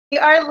We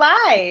are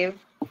live.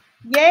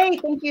 Yay,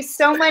 thank you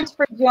so much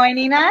for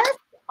joining us.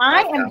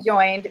 I am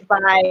joined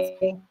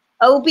by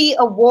OBIE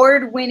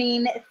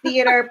award-winning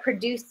theater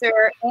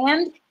producer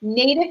and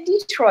native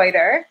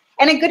Detroiter,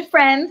 and a good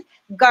friend,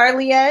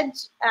 Garlia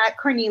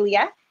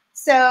Cornelia.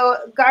 So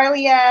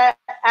Garlia,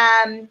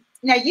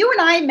 now you and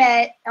I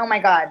met, oh my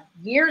God,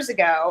 years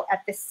ago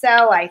at the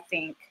Cell, I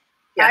think.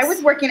 Yes. I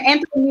was working,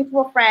 and a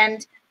mutual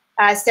friend,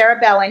 Sarah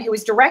Bellin, who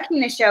was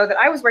directing a show that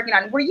I was working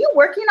on. Were you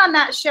working on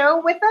that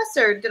show with us,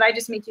 or did I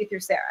just meet you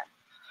through Sarah?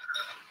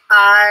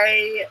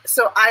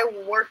 So I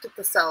worked at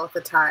the Cell at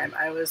the time.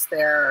 I was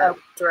their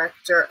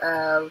director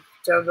of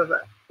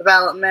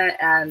development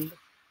and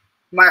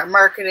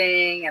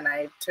marketing, and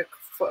I took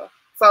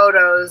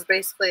photos.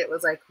 Basically, it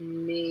was like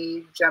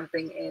me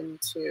jumping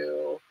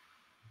into.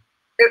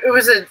 It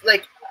was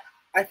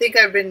I think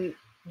I've been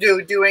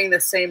doing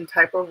the same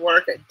type of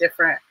work at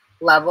different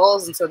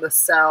levels, and so the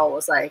Cell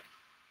was like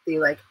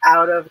the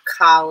out of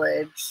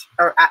college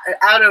or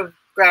out of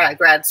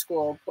grad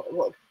school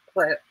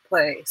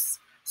place.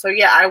 So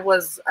yeah, I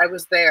was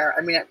there.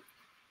 I mean,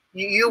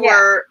 you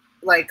were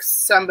like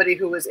somebody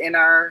who was in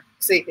our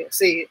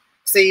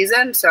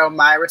season, so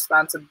my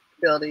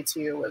responsibility to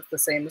you was the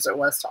same as it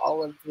was to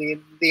all of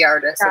the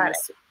artists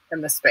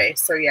in the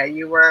space. So yeah,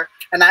 you were,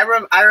 and I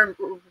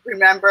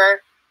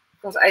remember.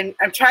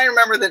 I'm trying to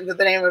remember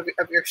the name of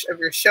your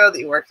show that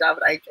you worked on,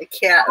 but I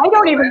can't. I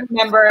don't even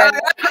remember.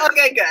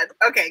 Okay, good.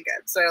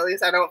 So at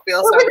least I don't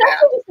feel so bad.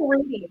 Just a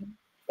reading.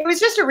 It was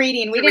just a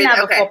reading. We didn't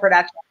have a full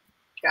production.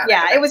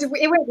 It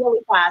went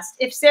really fast.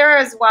 If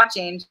Sarah is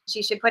watching,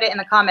 she should put it in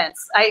the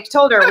comments. I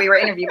told her we were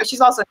interviewed, but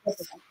she's also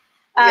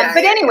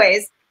but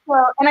anyways,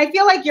 well, and I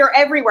feel like you're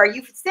everywhere.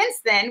 You've since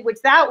then, which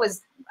that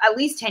was at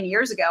least 10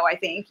 years ago, I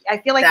think. I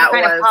feel like you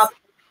kind of popped.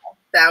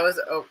 That was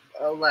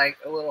like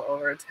a little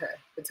over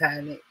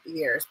 10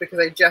 years, because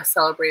I just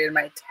celebrated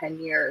my 10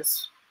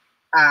 years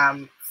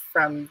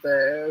from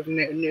the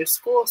new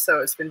school.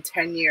 So it's been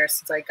 10 years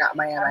since I got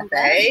my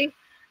MFA,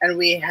 and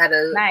we had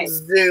a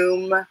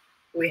Zoom.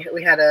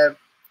 We had a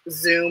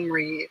Zoom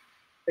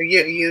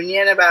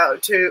reunion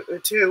about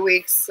two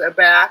weeks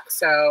back.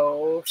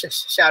 So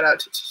shout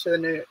out to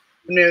the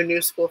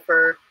new school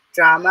for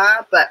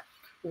drama. But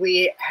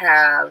we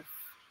have.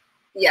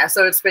 Yeah,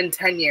 so it's been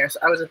 10 years.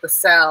 I was at the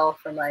Cell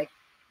from like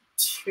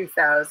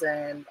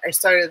 2000. I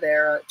started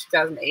there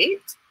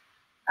 2008.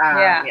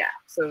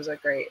 So it was a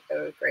great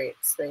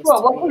space.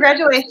 Cool. Well,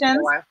 congratulations.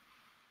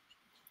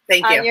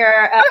 Thank you. On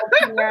your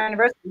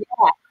anniversary.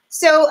 Yeah.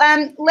 So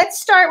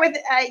let's start with,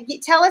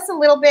 tell us a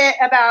little bit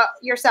about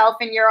yourself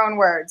in your own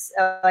words,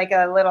 like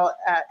a little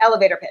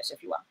elevator pitch,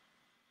 if you will.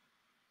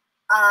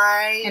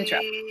 Intro.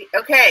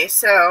 Okay,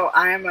 so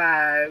I'm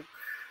a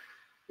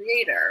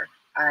creator.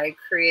 I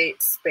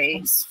create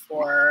space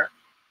for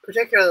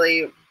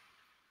particularly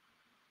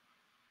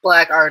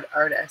Black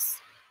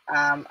artists.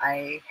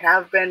 I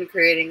have been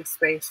creating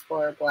space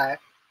for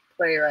Black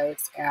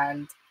playwrights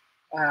and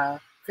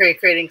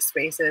creating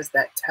spaces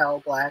that tell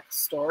Black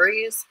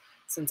stories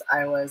since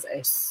I was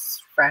a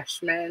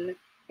freshman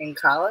in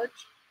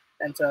college.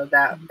 And so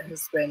that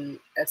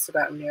it's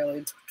about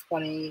nearly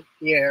 20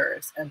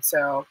 years. And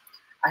so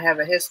I have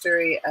a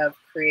history of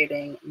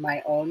creating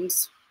my own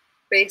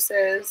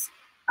spaces.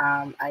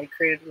 I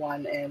created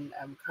one in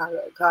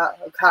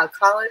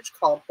college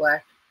called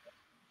Black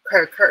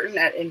Curtain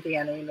at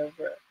Indiana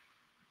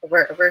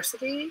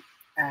University,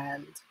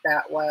 and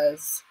that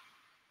was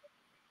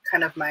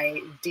kind of my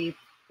deep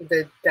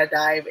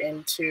dive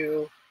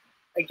into,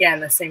 again,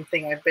 the same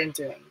thing I've been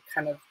doing,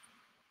 kind of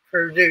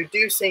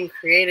producing,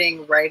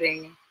 creating,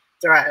 writing,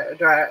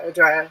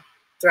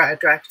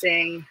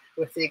 directing,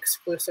 with the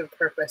exclusive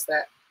purpose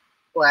that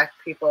Black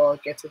people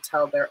get to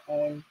tell their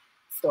own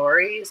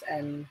stories,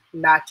 and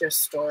not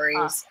just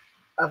stories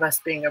of us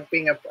being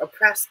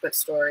oppressed, but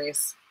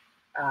stories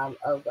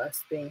of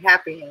us being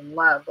happy and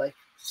love, like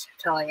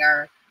telling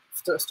our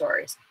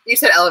stories. You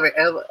said an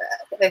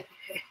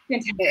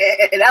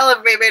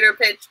elevator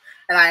pitch,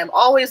 and I am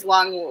always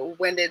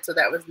long-winded, so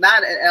that was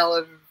not an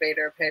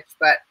elevator pitch,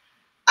 but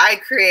I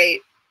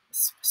create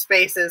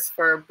spaces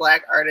for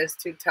Black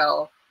artists to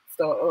tell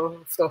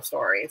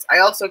stories. I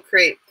also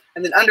create,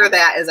 and then under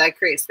that is I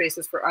create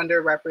spaces for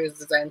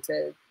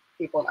underrepresented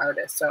people and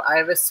artists. So I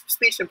have a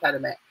speech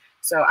impediment.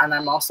 So, and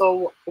I'm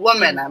also a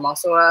woman. I'm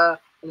also a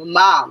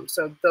mom.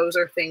 So those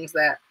are things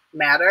that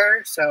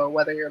matter. So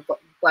whether you're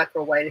Black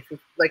or white, if you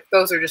like,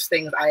 those are just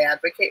things I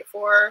advocate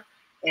for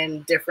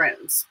in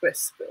different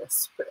spaces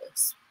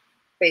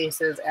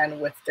and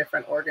with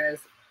different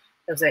organizations.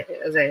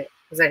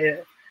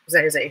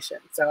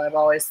 So I've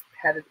always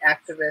had an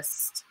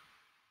activist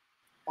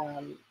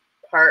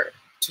part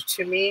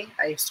to me.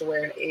 I used to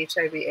wear an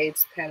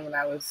HIV/AIDS pin when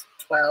I was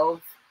 12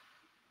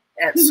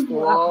 at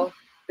school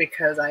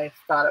because I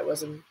thought it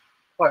was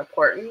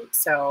important.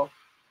 So,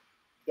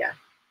 yeah.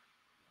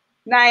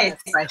 Nice.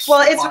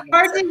 Well, it's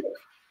hard to.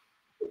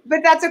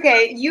 But that's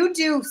okay. You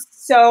do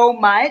so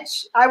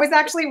much. I was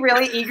actually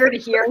really eager to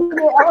hear in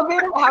the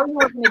elevator how you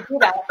were going to do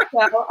that.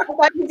 So I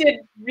thought you did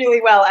really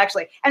well,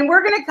 actually. And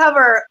we're going to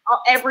cover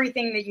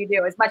everything that you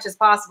do as much as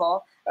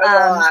possible. A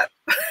lot.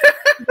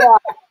 Yeah.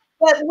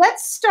 But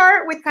let's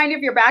start with kind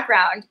of your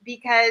background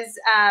because,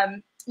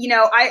 you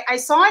know, I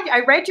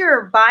read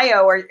your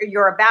bio or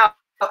your about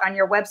on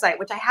your website,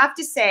 which I have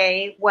to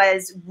say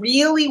was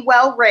really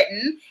well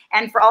written.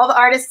 And for all the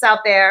artists out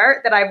there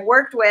that I've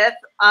worked with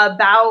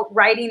about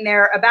writing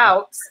their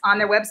abouts on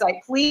their website,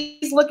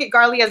 please look at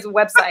Garlia's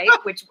website,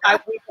 which I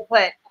will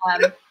put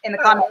in the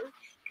comments,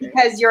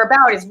 because your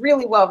about is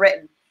really well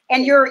written.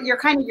 And your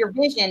kind of your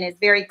vision is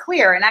very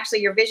clear. And actually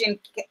your vision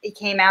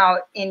came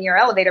out in your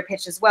elevator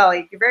pitch as well.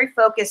 You're very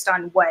focused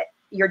on what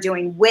you're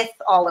doing with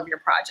all of your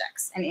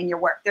projects and in your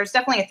work. There's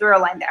definitely a through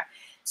line there.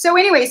 So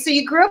anyway, so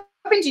you grew up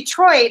in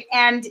Detroit,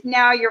 and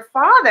now your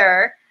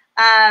father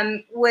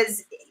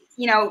was,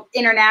 you know,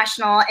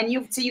 international, and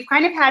you've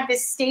kind of had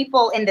this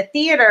staple in the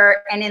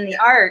theater and in the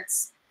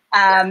arts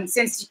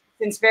since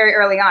very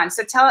early on.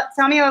 So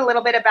tell me a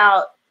little bit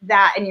about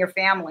that and your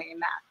family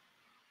and that.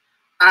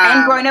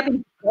 And growing up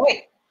in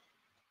Detroit.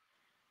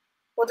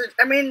 Well,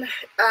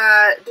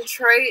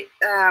 Detroit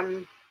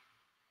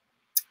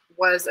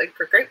was a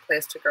great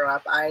place to grow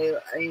up. I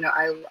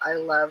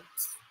loved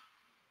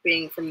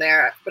being from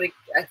there, but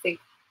I think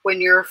when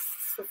you're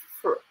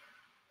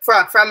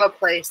from a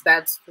place,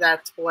 that's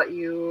what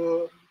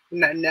you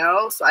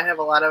know. So I have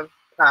a lot of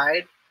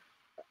pride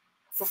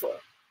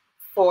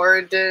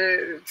for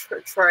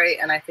Detroit,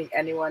 and I think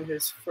anyone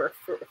who's from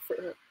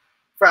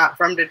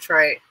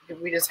Detroit,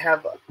 we just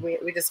have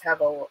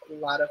a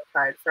lot of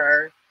pride for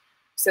our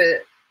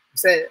city.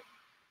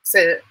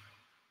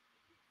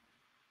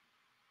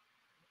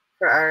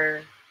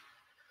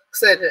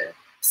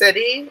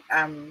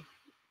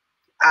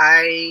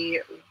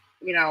 I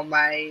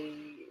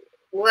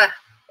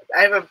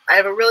have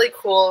a really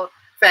cool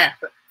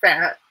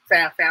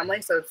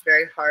family, so it's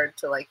very hard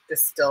to like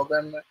distill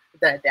them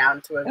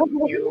down to a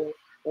few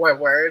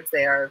words.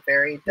 They are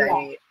very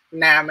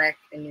dynamic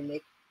and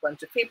unique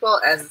bunch of people,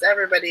 as is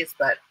everybody's,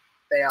 but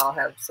they all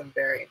have some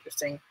very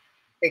interesting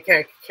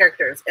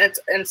characters, and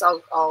it's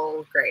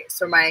all great.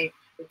 So my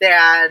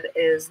dad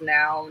is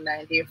now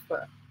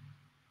 95.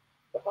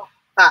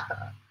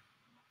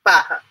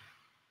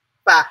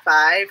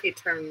 He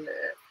turned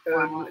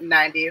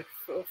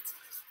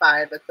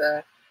 95 at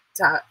the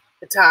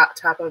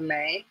top of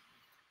May,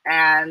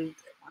 and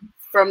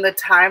from the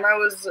time I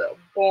was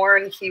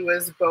born, he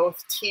was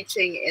both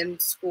teaching in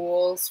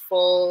schools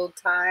full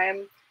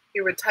time. He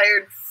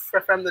retired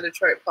from the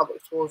Detroit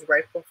public schools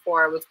right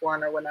before I was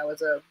born, or when I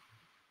was a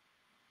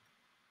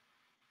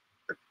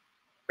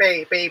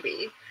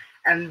baby,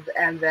 and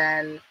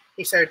then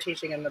he started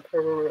teaching in the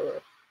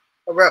parochial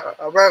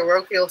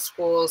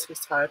schools. He's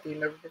taught at the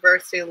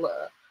university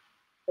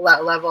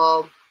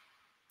level,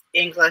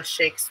 English,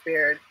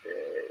 Shakespeare,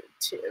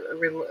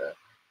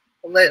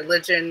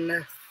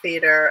 religion,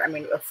 theater. I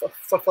mean,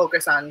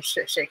 focus on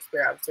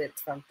Shakespeare. Obviously,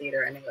 it's from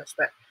theater and English,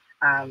 but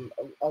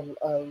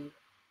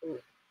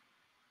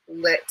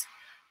lit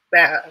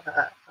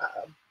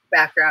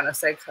background, a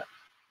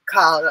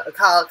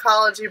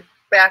psychology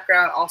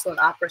background, also an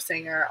opera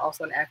singer,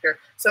 also an actor.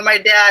 So my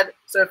dad,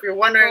 so if you're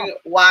wondering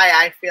why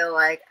I feel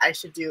like I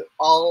should do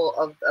all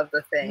of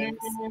the things,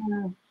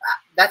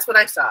 that's what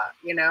I saw,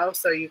 you know?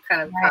 So you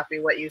kind of copy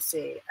what you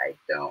see. I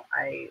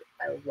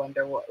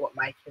wonder what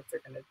my kids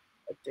are going to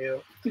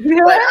do.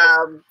 But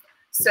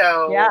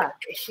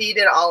he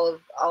did all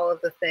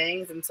of the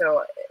things. And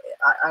so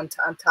on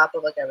top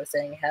of, like I was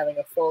saying, having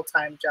a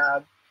full-time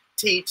job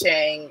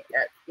teaching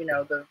at, you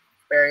know, the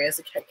various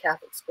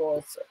Catholic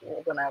schools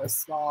when I was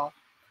small,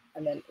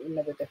 and then, you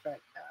know, the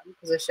different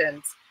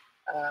positions.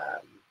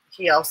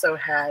 He also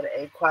had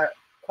a choir,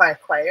 a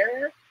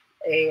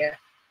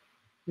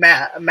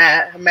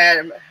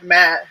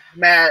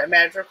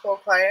madrigal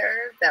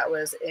choir that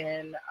was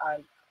in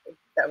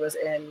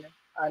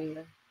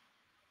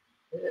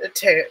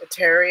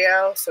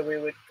Ontario. So we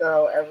would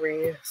go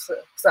every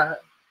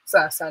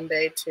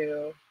Sunday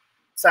to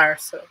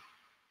Sarnia,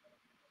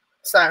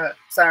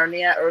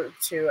 or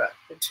to a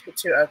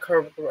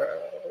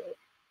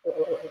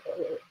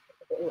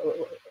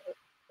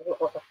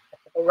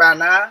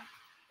Rana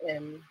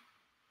in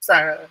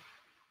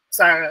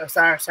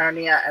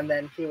Sarnia, and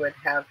then he would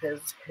have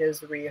his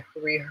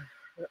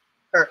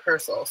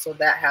rehearsal. So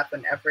that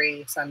happened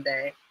every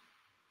Sunday.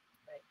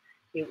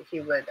 He would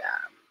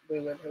we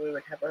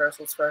would have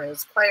rehearsals for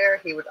his choir.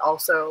 He would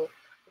also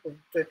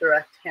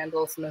direct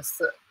Handel's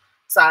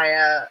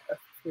Messiah a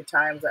few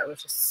times. That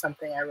was just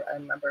something I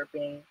remember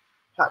being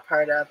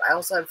part of. I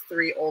also have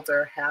 3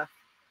 older half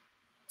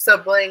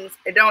siblings.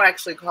 I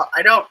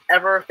don't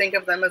ever think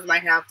of them as my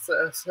half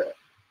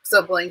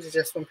siblings. It's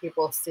just when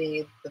people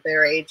see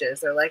their ages,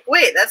 they're like,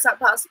 wait, that's not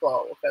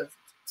possible, because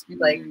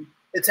like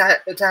it's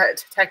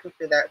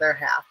technically they're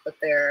half, but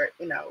they're,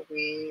 you know,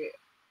 we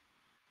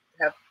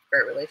have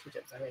great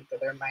relationships. I mean,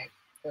 they're my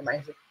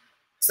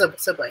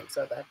siblings,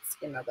 so that's,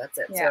 you know, that's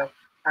it. Yeah.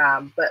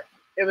 So but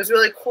it was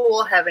really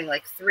cool having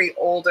like 3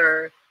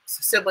 older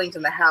siblings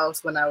in the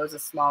house when I was a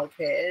small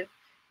kid,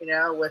 you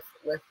know, with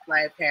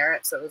my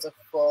parents. So it was a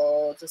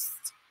full,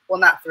 well,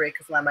 not 3,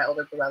 because my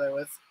older brother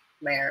was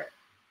married,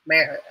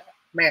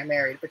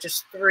 but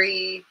just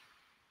 3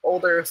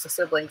 older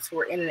siblings who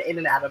were in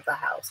and out of the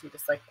house and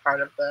just like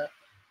part of the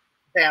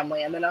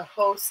family. And then a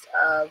host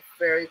of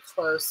very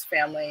close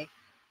family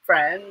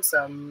friends.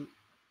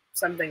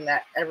 Something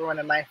that everyone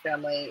in my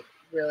family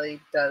really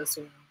does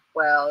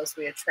well is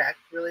we attract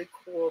really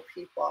cool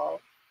people,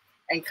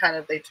 and kind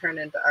of they turn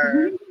into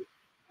our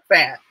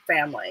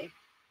family.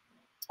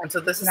 And so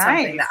this is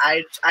something that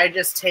I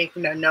just take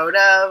note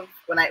of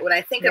when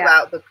I think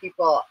about the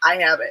people I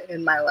have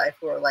in my life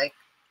who are like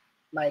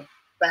my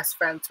best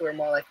friends, who are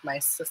more like my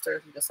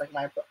sisters and just like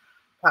my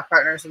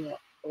partners in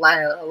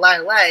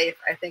life.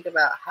 I think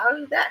about, how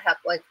did that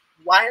happen? Like,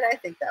 why did I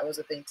think that was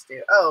a thing to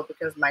do? Oh,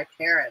 because my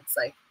parents,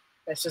 like,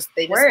 that's just,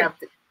 they just have,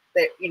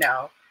 you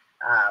know,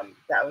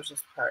 that was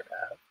just part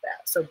of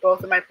that. So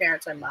both of my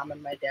parents, my mom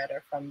and my dad,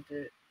 are from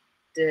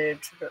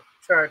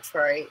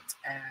Detroit,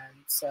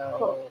 and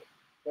so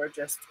we're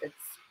just, it's,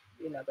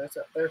 you know, there's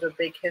a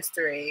big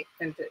history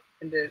in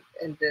Detroit.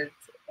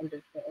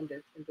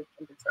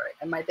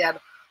 And my dad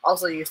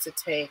also used to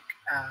take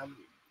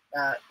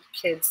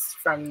kids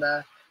from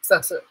the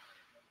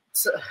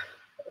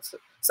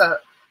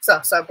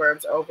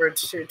suburbs over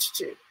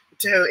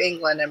to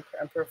England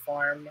and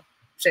perform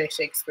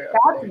Shakespeare.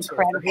 That's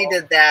incredible. So he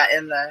did that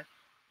in the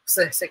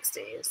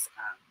 60s.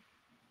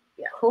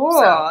 Yeah. Cool.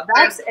 So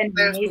That's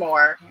there's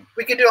more.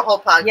 We could do a whole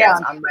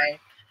podcast on my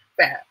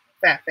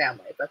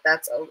family, but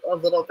that's a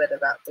little bit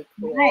about the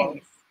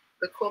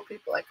cool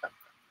people I come from.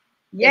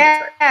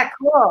 Yeah,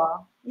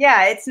 cool.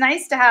 Yeah, it's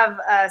nice to have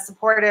a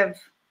supportive,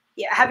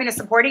 having a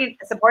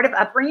supportive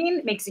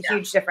upbringing makes a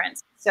huge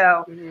difference.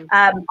 So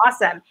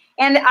awesome.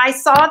 And I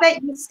saw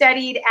that you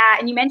studied at,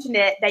 and you mentioned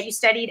it, that you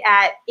studied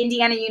at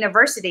Indiana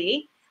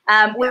University,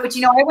 which,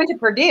 you know, I went to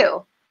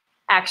Purdue,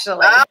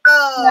 actually.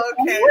 Oh,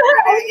 okay.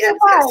 Yes.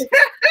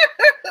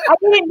 I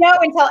didn't know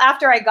until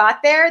after I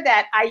got there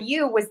that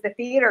IU was the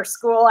theater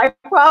school. I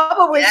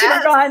probably should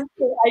have gone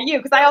to IU,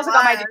 because I also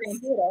got my degree in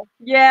theater.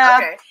 Yeah.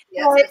 Okay.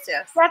 Yes.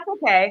 That's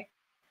okay.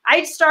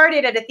 I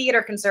started at a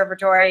theater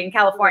conservatory in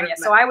California,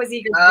 so I was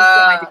eager to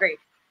get my degree.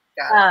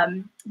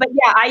 But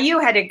yeah, IU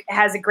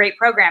has a great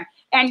program.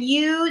 And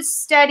you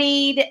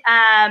studied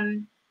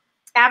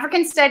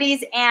African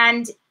studies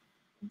and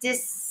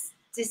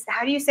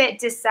how do you say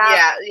it?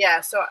 Yeah.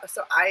 So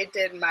I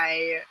did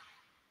my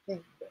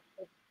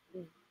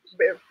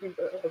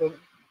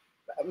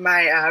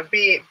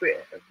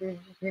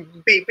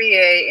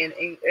BA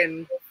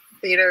in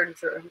theater,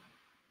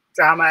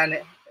 drama,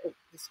 and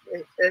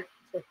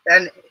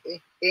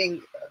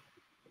English,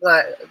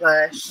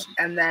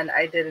 and then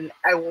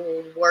I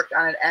worked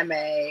on an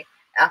MA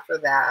after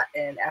that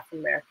in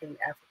African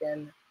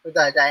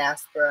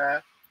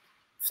diaspora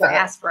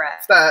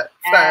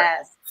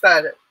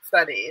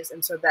studies,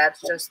 and so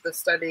that's just the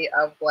study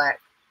of Black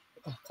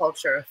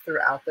culture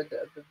throughout the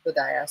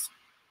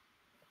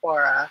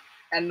diaspora.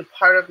 And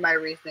part of my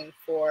reasoning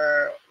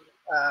for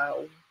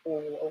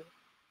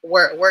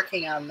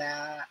working on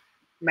that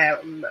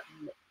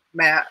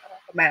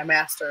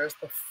master's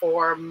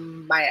before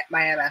my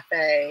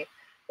MFA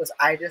was,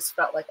 I just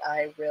felt like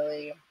I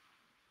really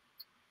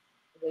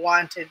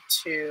wanted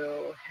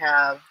to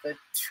have the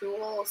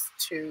tools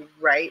to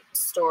write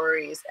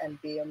stories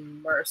and be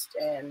immersed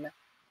in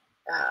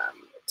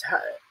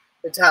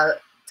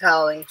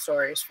telling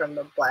stories from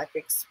the Black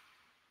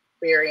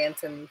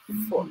experience and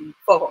for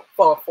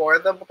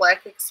the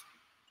Black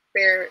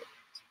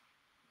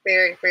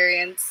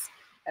experience.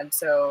 And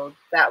so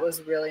that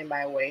was really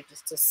my way,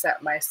 just to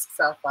set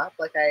myself up.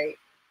 Like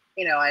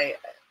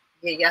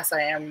yes,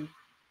 I am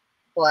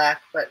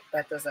Black, but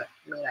that doesn't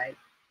mean I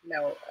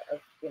know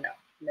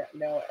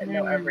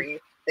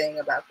everything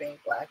about being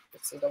Black.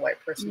 This is a white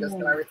person doesn't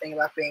know everything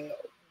about being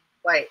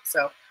white.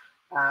 So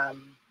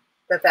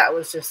that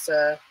was just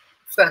a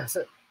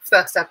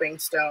stepping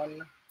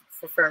stone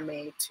for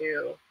me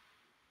to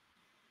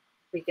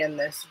begin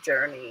this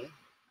journey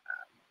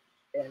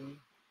in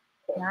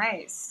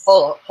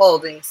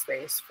holding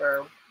space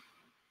for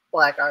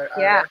Black artists.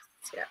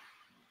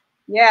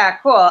 Yeah,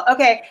 cool.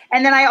 Okay,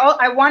 and then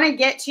I want to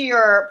get to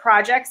your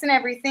projects and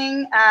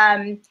everything.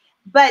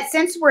 But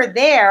since we're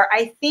there,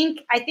 I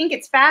think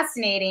it's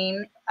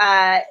fascinating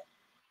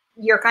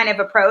your kind of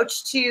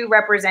approach to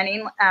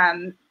representing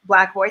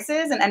Black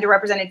voices and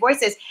underrepresented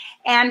voices.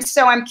 And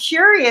so I'm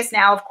curious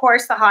now, of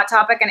course, the hot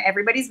topic on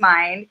everybody's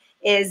mind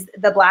is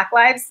the Black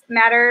Lives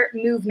Matter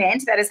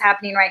movement that is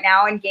happening right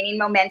now and gaining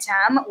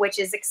momentum, which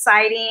is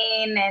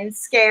exciting and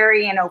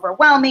scary and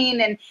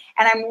overwhelming. And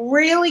I'm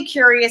really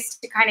curious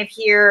to kind of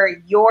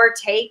hear your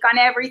take on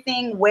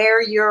everything,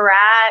 where you're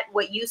at,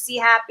 what you see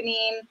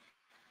happening.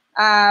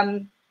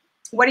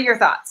 What are your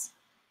thoughts?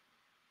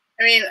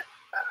 I mean,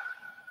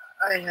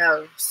 I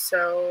have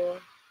so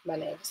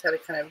many. I just had to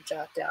kind of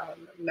jot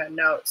down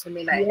notes. I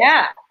mean,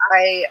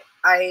 I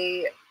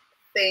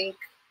think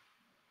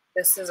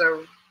this is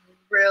a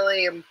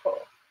really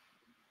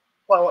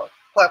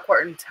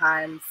important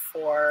time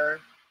for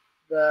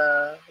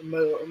the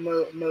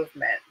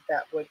movement.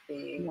 That would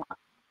be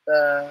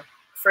the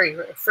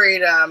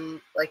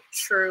freedom, like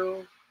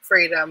true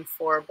freedom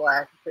for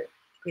Black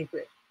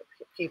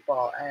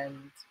people,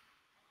 and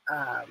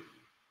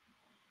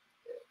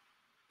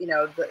you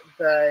know,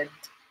 the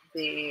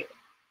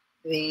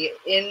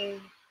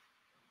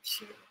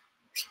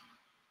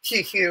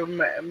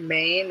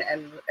inhumane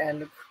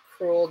and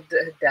cruel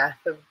death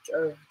of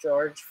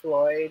George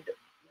Floyd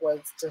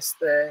was just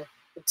the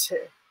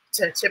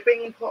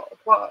tipping point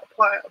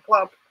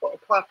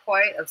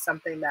of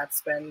something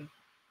that's been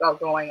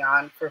going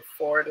on for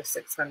 400 to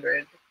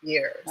 600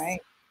 years.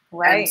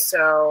 Right.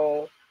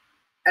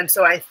 And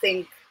so I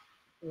think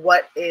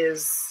what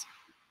is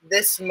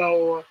this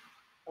momentum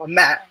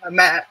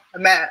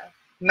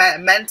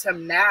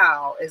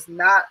now is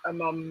not a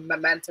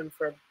momentum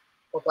for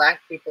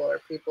Black people or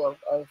people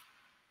of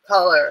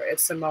color.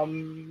 It's a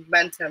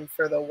momentum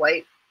for the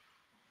white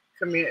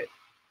community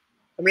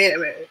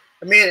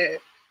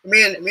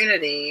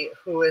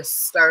who is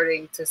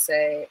starting to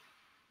say,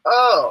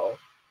 oh,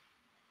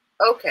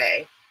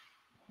 okay,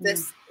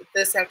 this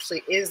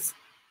actually is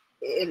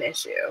an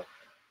issue.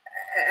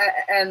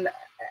 And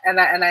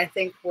I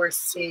think we're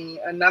seeing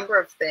a number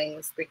of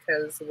things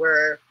because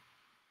we're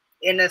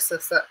in a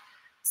society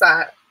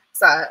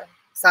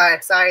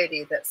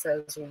that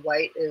says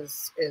white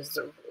is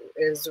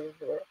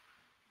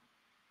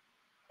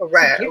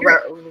right.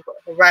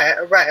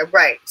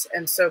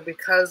 And so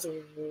because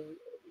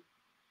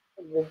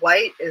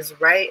white is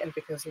right, and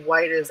because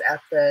white is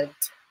at the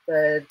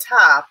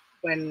top,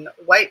 when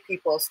white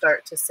people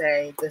start to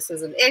say this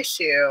is an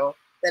issue,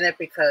 then it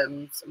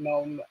becomes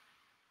momentum,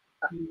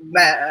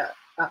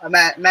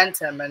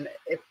 and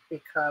it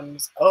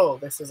becomes, oh,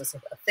 this is a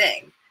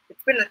thing.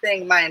 It's been a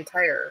thing my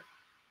entire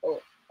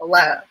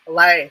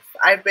life.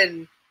 I've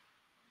been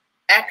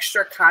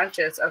extra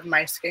conscious of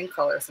my skin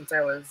color since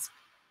I was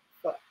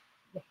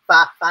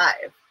 5.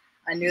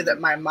 I knew that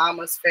my mom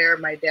was fair,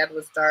 my dad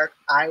was dark,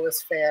 I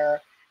was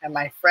fair, and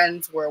my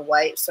friends were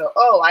white. So,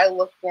 oh, I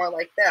look more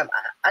like them.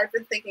 I've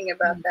been thinking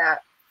about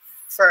that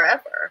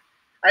forever.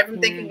 I've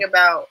been thinking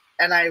about,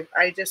 and I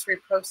just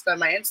reposted on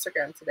my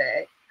Instagram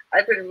today.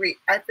 I've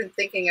been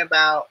thinking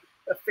about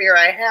the fear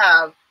I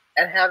have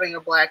at having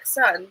a Black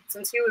son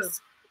since he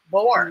was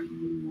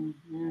born.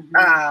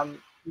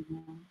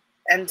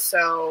 And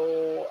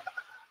so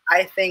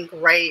I think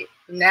right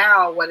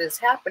now what is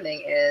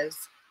happening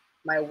is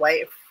my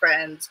white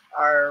friends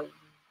are,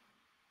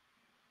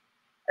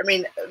 I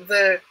mean,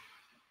 the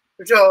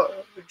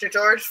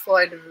George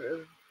Floyd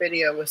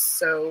video was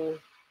so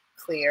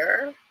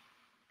clear,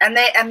 and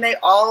they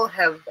all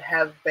have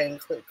been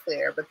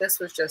clear, but this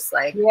was just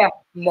like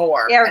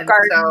more. And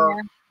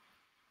so,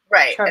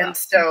 right. And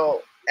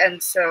so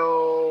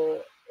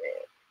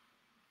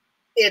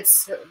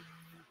it's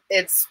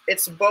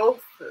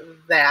both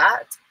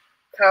that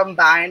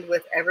combined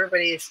with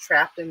everybody is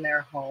trapped in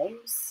their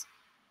homes,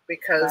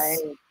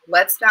 because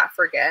let's not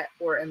forget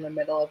we're in the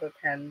middle of a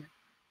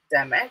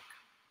pandemic.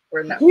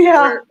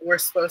 We're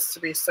supposed to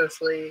be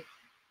socially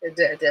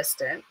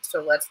distant,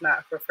 so let's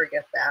not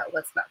forget that.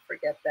 Let's not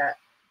forget that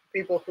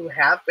people who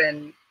have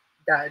been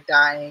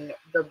dying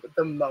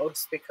the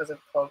most because of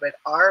COVID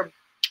are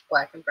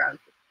Black and brown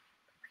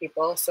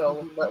people.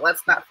 So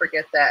let's not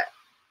forget that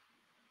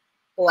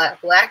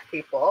Black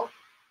people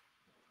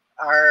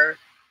are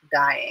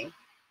dying.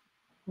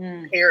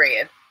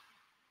 Period.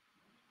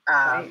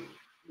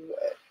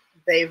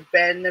 They've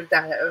been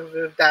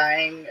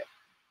dying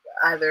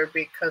either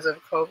because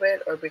of COVID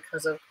or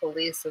because of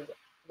police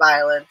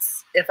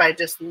violence. If I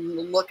just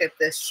look at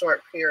this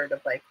short period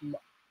of like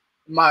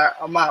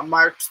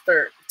March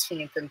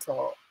 13th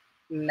until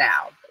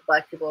now,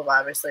 Black people have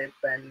obviously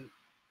been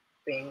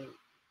being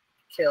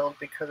killed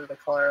because of the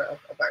color of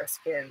our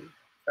skin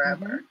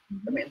forever.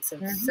 I mean,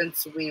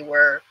 since we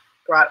were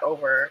brought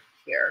over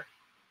here.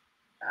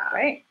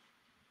 Right.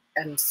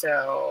 And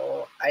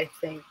so I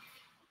think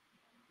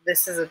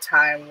this is a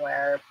time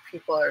where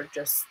people are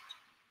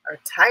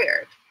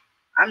tired.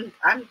 I'm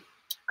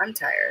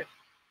tired.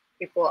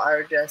 People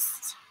are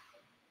just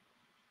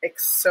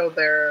so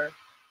they're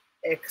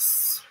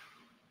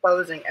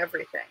exposing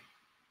everything.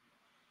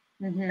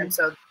 And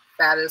so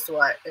that is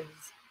what is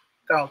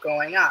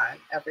going on.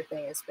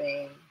 Everything is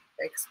being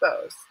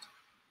exposed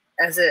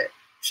as it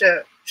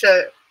should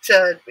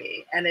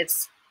be, and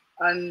it's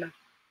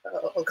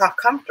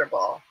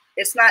uncomfortable.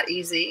 It's not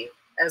easy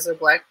as a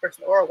Black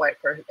person or a white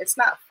person. It's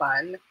not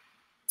fun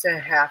to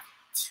have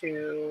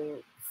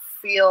to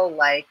feel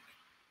like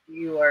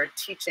you are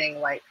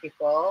teaching white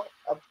people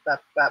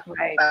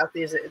about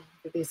these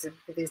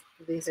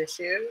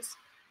issues.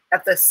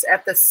 At the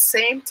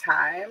same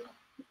time,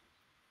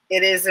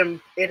 it is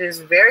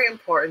very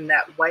important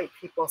that white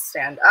people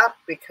stand up,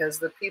 because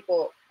the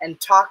people, and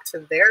talk to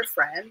their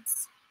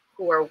friends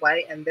who are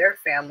white and their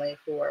family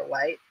who are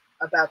white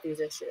about these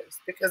issues,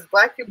 because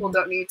Black people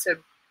don't need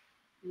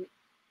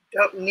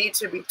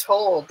to be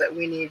told that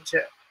we need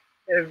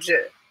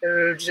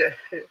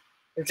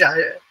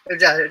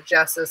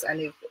justice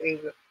and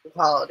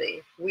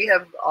equality. We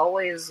have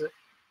always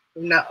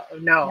known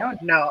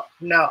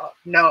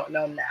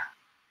that.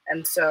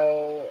 And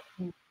so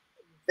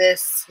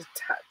this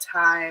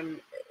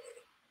time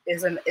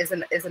is an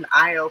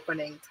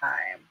eye-opening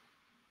time.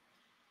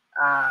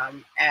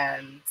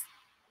 And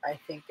I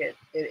think it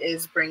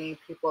is bringing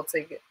people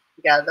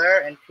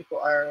together, and people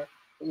are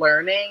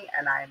learning,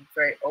 and I'm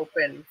very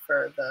open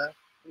for the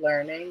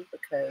learning,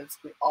 because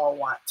we all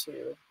want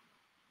to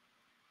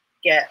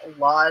get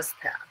laws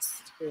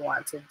passed. We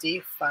want to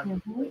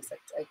defund police.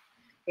 Like,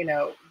 you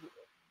know,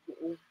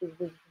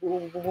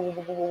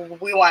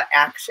 we want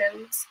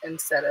actions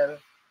instead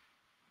of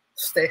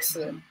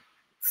statements.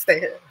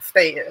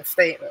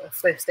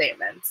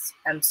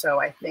 And so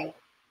I think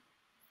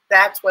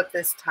that's what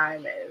this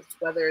time is,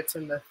 whether it's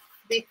in the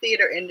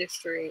theater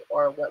industry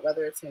or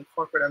whether it's in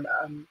corporate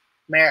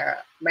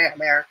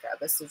America.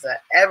 This is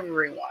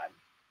everyone.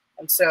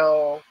 And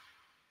so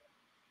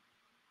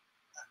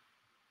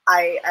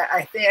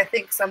I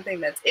think something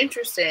that's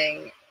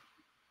interesting,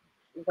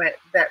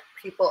 that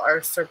people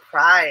are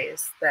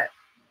surprised that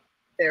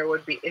there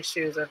would be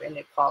issues of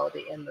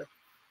inequality in the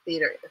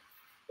theater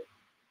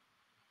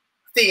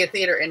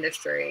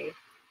industry.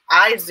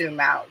 I zoom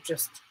out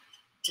just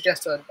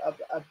a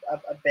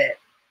bit,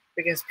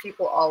 because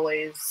people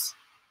always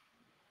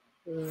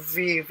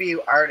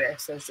view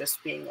artists as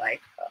just being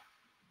like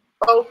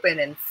open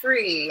and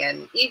free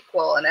and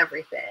equal and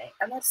everything,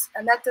 and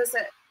that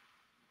doesn't,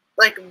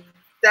 like,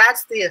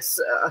 that's the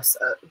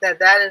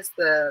that is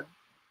the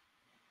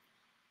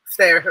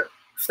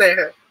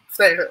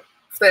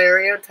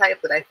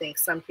stereotype that I think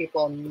some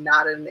people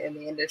not in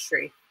the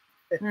industry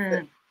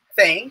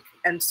think.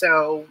 And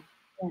so,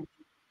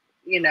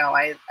 you know,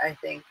 I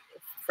think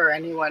for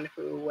anyone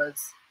who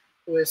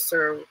was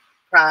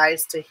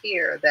surprised to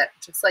hear that,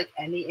 just like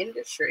any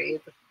industry,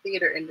 the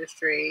theater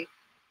industry,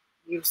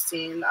 you've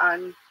seen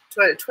on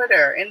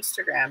Twitter,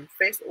 Instagram,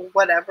 Facebook,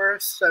 whatever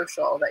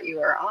social that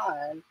you are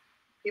on,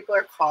 people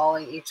are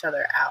calling each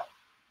other out,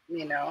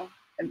 you know,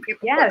 and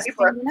people are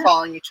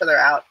calling each other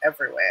out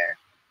everywhere.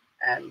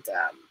 And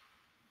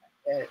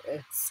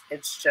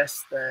it's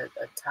just the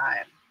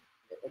time.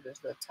 It is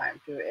the time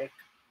to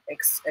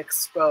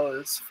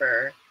expose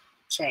for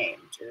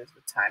change. It is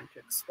the time to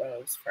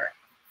expose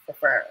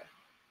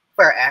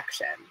for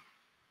action.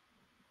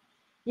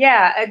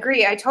 Yeah,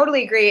 agree. I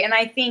totally agree. And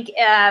I think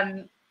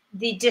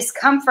the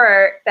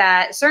discomfort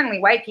that certainly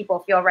white people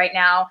feel right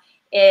now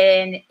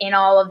in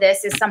all of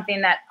this is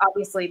something that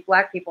obviously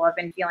Black people have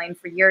been feeling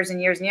for years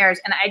and years and years.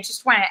 And I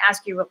just want to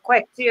ask you real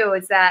quick too,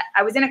 is that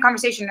I was in a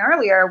conversation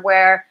earlier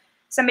where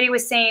somebody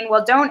was saying,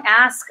 well, don't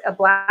ask a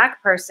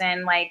Black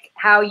person like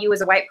how you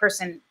as a white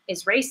person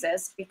is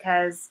racist,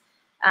 because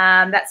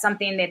that's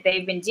something that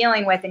they've been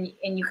dealing with, and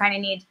you kind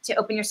of need to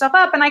open yourself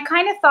up. And I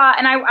kind of thought,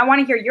 and I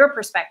want to hear your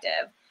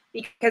perspective,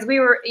 because we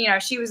were, you know,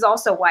 she was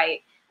also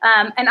white.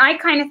 And I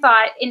kind of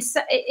thought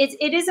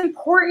it is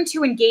important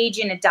to engage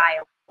in a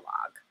dialogue.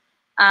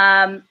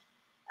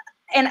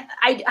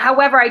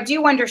 However, I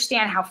do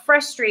understand how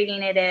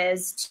frustrating it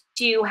is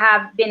to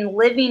have been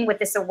living with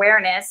this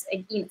awareness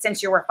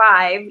since you were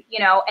 5, you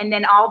know, and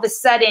then all of a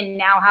sudden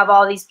now have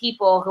all these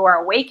people who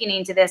are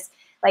awakening to this,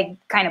 like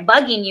kind of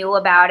bugging you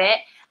about it.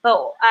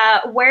 But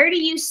where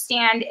do you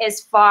stand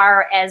as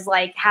far as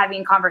like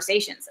having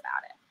conversations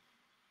about it?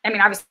 I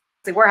mean, obviously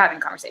we're having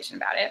a conversation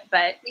about it,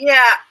 but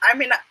yeah, I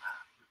mean,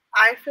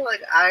 I feel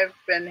like I've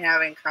been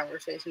having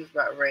conversations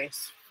about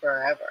race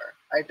forever.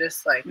 I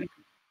just like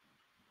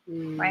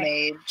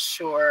made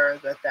sure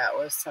that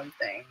was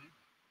something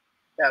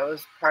that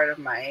was part of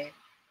my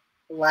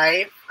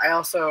life. I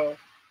also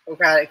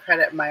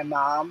credit my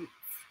mom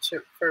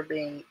for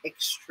being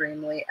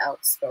extremely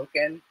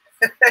outspoken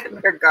in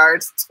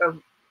regards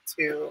to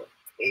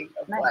being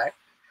a Black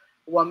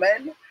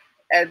woman.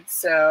 And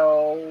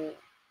so,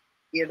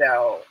 you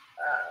know,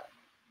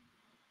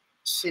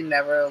 she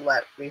never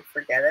let me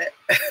forget it.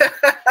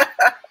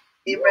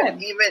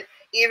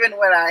 even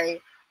when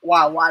I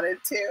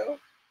wanted to.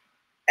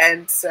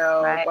 And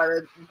so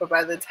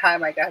by the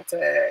time I got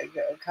to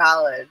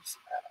college,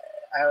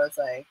 I was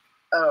like,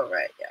 oh,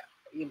 right, yeah.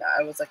 You know,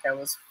 I was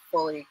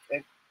fully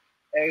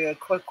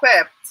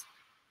equipped.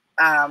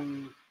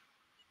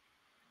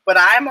 But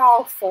I'm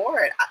all for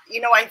it. You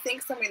know, I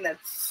think something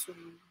that's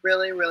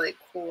really, really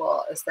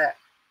cool is that,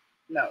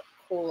 no,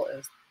 cool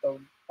is the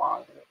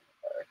wrong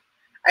word.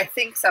 I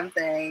think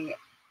something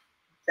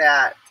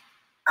that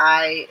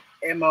I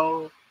am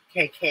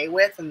okay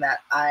with, and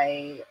that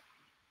I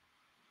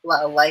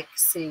like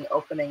seeing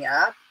opening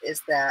up,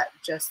 is that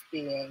just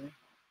being,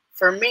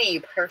 for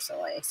me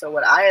personally, so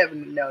what I have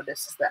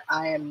noticed is that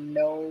I am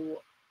no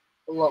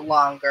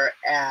longer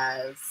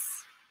as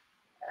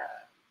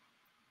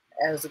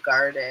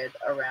guarded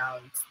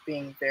around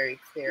being very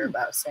clear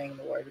about saying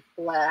the word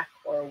Black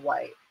or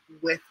white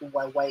with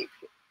white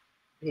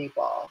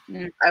people.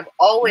 I've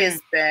always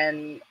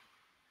been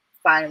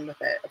fine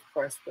with it, of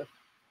course, with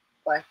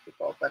Black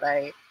people, but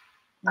I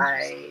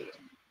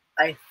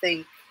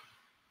think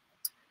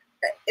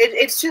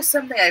it's just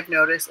something I've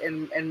noticed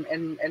in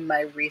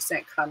my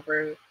recent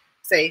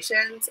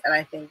conversations, and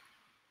I think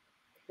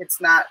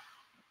it's not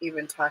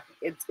even talking.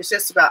 It's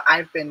just about,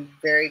 I've been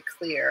very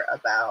clear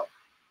about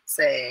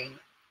saying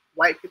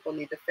white people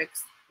need to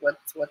fix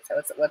what's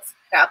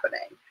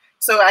happening.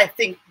 So I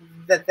think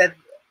that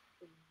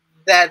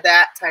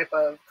type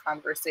of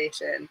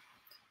conversation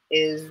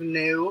is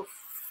new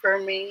for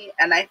me,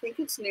 and I think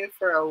it's new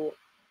for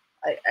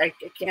I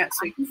can't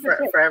speak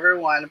for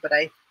everyone, but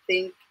I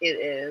think it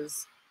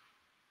is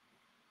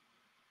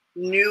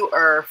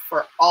newer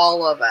for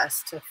all of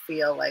us to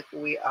feel like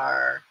we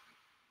are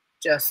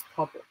just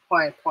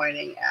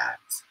pointing at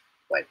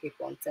white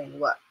people and saying,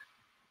 look,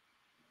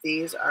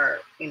 these are,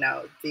 you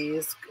know,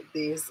 these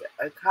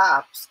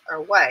cops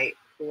are white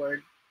who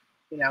are,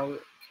 you know,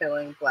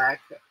 killing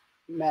black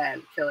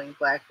men, killing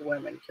black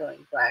women,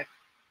 killing black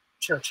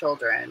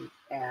children,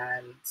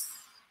 and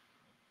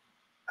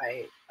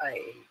I,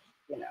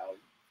 you know,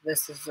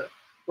 this is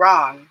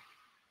wrong,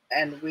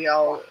 and we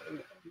all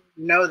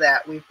know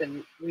that. We've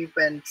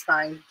been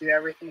trying to do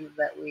everything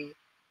that we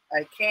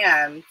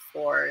can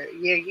for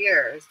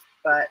years,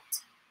 but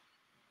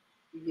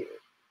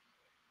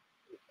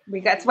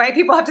that's why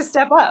people have to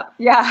step up.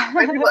 Yeah,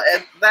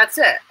 that's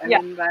it. I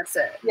mean, that's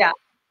it. Yeah,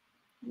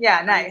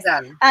 nice.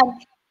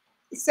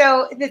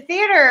 So the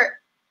theater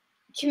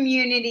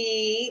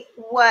community,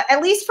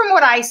 at least from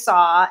what I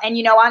saw, and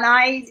you know, and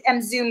I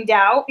am zoomed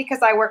out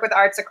because I work with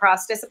artists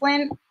across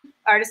discipline,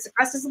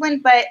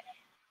 but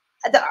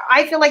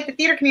I feel like the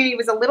theater community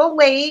was a little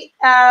late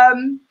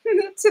to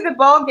the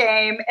ball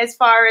game as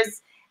far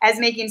as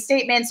making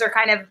statements or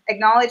kind of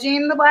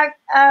acknowledging the Black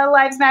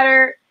Lives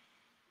Matter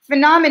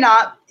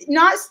phenomena.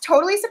 Not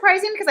totally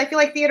surprising because I feel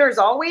like theater is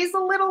always a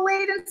little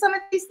late in some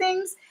of these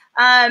things.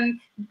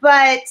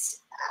 But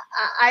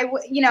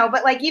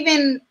but like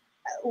even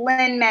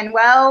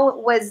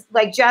Lin-Manuel was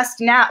like just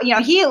now, you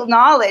know, he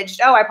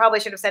acknowledged, oh, I probably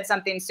should have said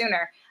something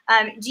sooner.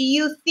 Do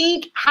you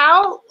think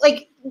how,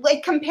 like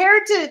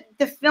compared to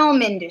the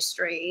film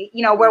industry,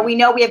 you know, where we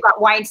know we have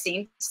got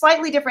Weinstein,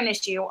 slightly different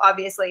issue,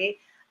 obviously,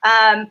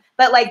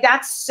 but like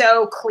that's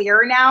so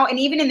clear now. And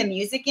even in the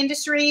music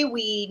industry,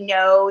 we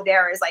know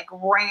there is like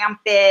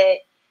rampant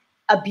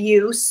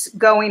abuse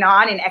going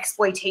on and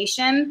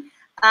exploitation.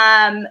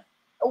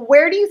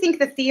 Where do you think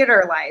the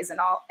theater lies in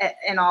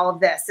all of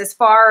this, as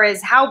far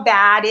as how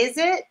bad is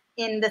it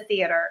in the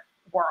theater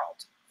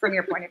world from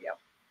your point of view?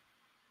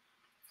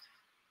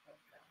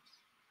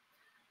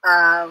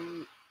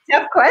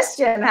 Tough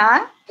question,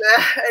 huh?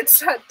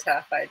 It's not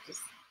tough. I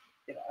just,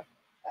 you know,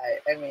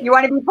 I mean, you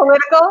want to be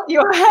political?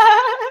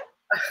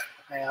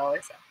 I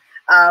always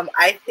am.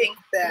 I think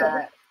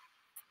that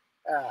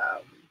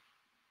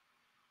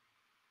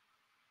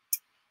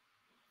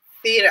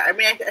theater. I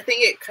mean, I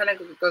think it kind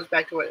of goes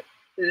back to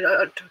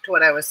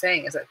what I was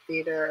saying, is that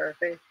theater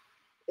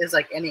is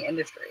like any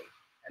industry,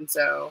 and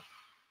so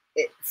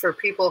for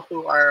people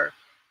who are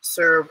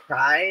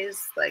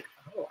surprised, like,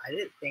 oh, I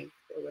didn't think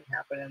it would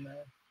happen in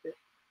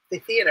the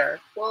theater.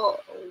 Well,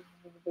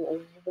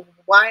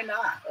 why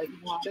not? Like,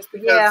 just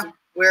because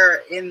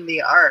we're in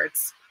the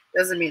arts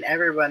doesn't mean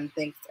everyone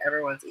thinks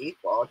everyone's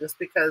equal. Just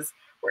because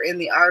we're in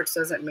the arts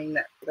doesn't mean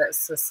that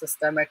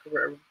systemic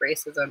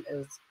racism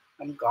is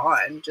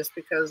gone. Just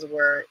because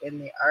we're in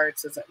the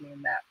arts doesn't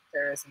mean that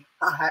there isn't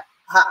a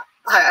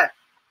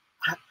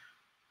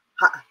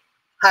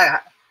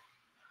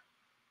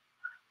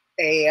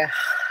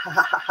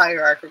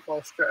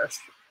hierarchical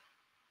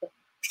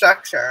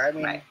structure. I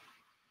mean,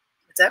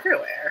 it's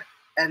everywhere.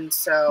 And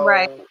so,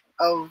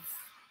 of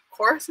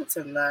course, it's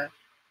in the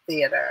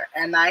theater.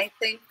 And I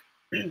think,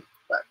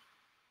 look,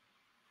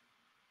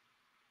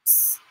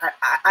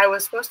 I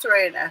was supposed to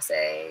write an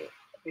essay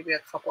maybe a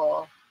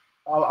couple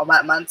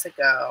months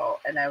ago,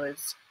 and I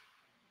was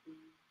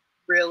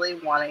really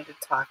wanting to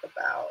talk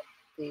about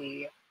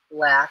the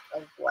lack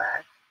of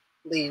Black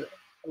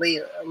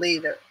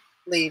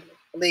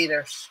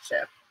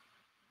leadership.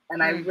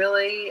 And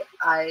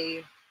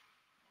I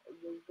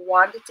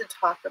wanted to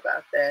talk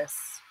about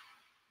this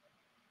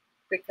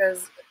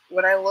because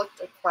when I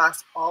looked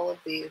across all of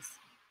these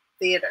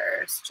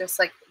theaters, just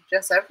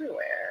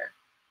everywhere,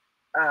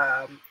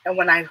 and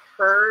when I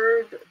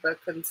heard the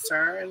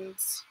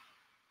concerns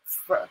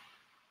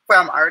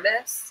from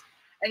artists,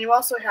 and you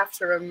also have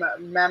to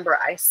remember,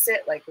 I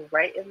sit like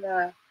right in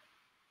the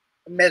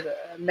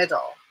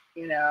middle.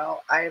 You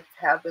know, I've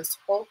had this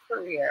whole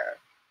career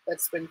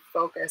that's been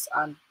focused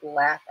on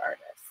Black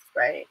artists,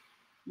 right?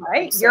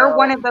 Right. So, you're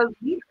one of those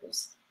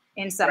leaders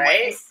in some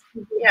ways.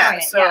 Yeah.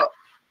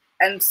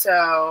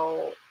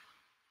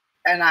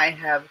 And I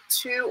have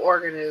two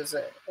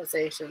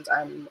organizations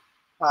I'm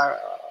part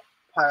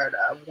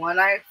of. One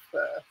I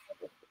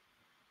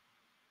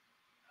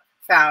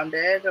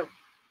founded,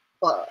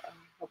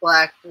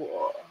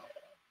 Blackboard,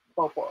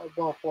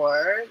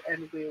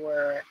 and we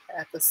were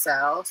at the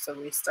Cell. So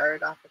we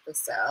started off at the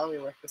Cell. We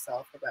worked the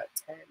Cell for about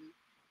 10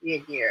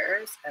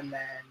 years, and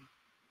then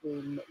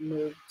we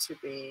moved to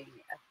being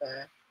at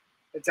the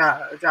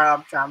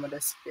Drama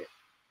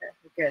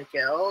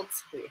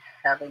guilds, we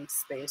having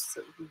space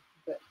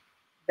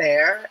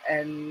there,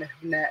 and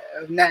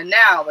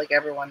now, like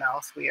everyone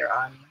else, we are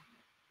on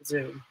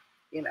Zoom,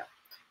 you know.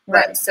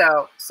 But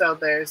Right. so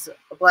there's a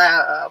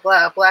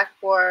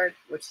Blackboard,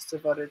 which is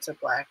devoted to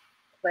Black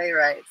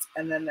playwrights,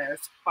 and then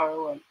there's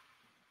Harlem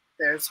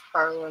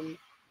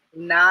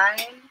 9,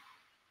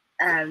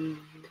 and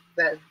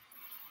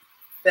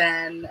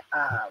then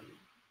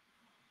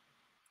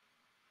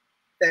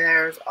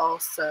there's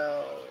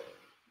also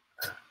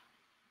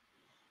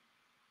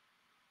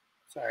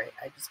sorry,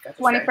 I just got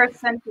 21st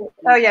century.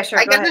 Oh yeah, sure.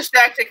 I got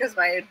distracted because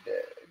my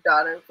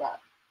daughter's not.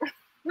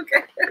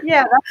 Okay.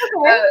 Yeah, that's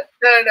okay.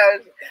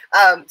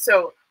 No.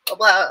 So a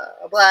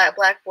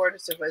Blackboard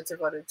is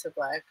devoted to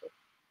Black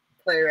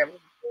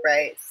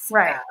playwrights,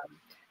 right?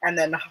 And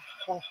then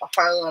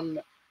Harlem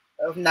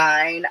of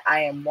 9, I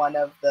am one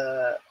of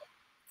the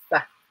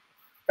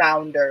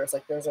founders.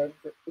 Like there's a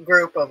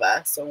group of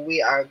us, so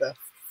we are the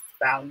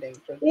founding. Is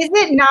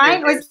it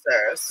 9? Was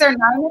there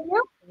 9 of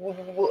you?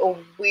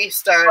 We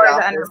started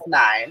off as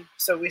 9,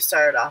 so we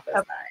started off as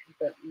 9,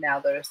 but now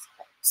there's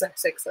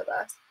 6 of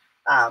us.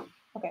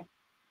 Okay.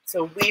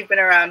 So we've been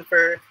around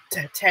for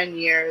 10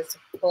 years.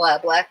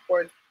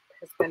 Blackboard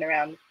has been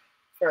around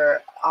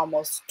for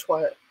almost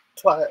 12.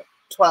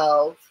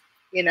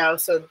 You know,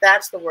 so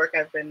that's the work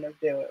I've been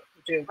doing.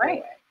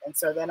 Right. And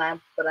so then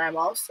I'm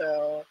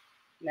also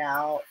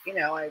now, you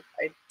know, I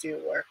do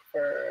work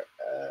for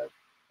a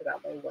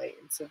predominantly white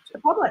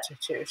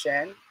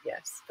institution.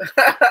 Yes,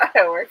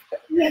 I work.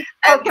 Yeah.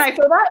 Oh, can I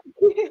feel that?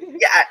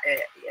 Yeah,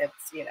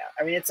 it's, you know,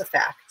 I mean, it's a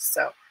fact.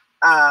 So,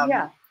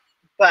 yeah.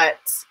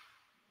 But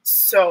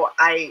so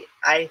I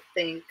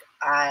think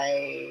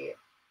I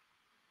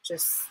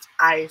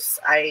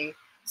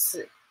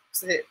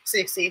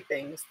see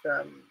things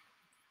from,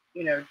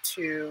 you know,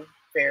 2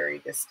 very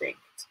distinct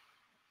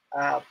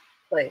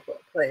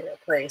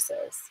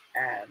places,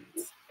 and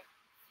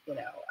you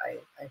know, I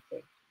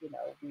think, you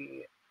know,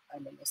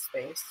 I'm in a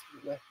space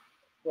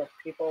where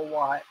people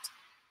want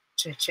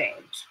to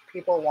change.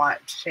 People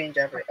want to change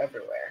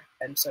everywhere,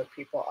 and so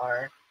people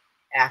are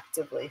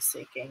actively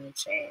seeking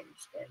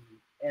change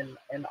in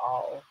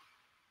all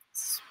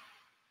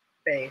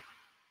spaces.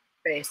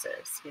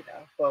 You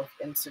know, both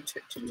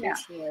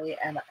institutionally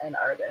and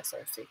artists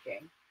are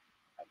seeking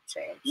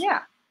change.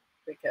 Yeah,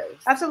 because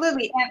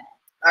absolutely, and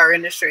our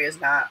industry is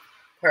not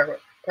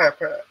perfect,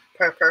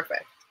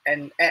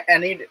 and I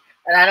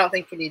don't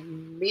think you need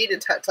me to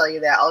tell you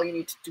that. All you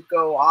need to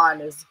go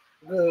on is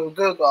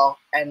Google,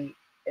 and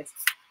it's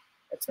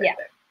right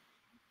there.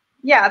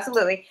 Yeah,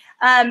 absolutely.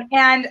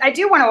 And I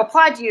do want to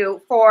applaud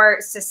you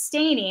for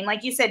sustaining,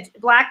 like you said,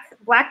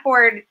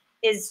 Blackboard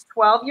is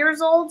 12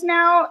 years old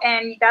now,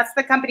 and that's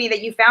the company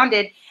that you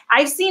founded.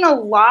 I've seen a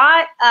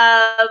lot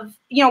of,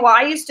 you know, while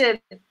I used to,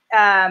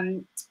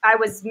 I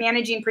was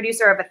managing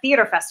producer of a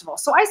theater festival.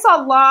 So I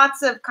saw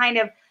lots of kind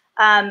of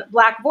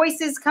Black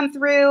voices come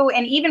through,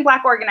 and even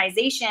Black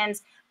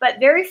organizations, but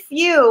very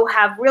few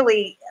have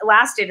really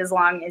lasted as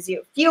long as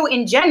you. Few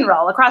in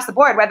general, across the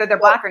board, whether they're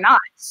Black or not.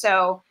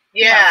 So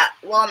yeah,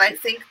 well, and I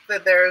think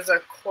that there's a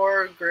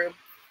core group.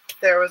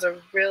 There was a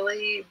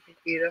really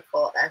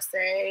beautiful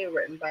essay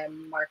written by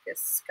Marcus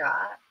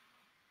Scott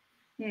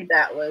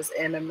that was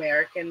in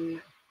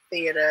American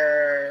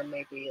theater,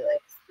 maybe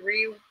like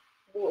 3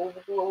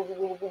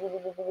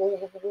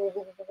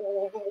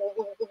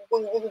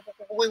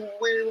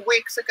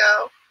 weeks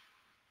ago.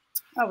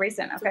 Oh,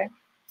 recent. Okay.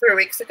 3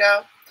 weeks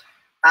ago.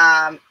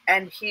 And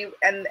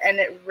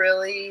it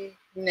really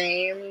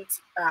named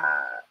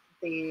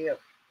the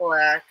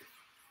Black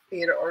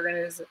theater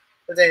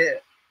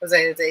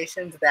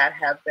organizations that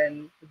have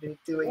been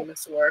doing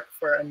this work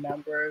for a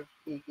number of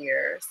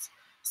years.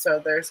 So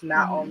there's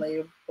not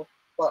only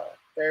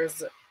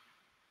there's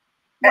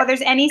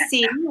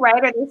NEC,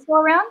 right? Are they still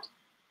around?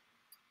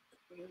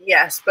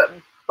 Yes, but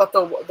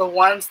the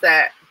ones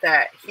that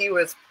he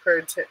was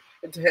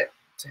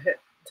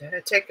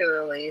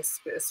particularly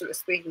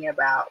speaking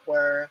about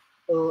were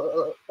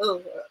the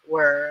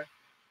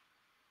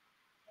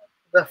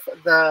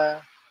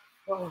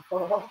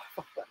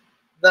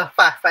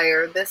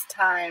fire. This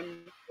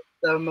time,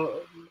 the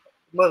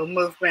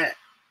movement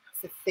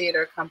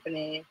theater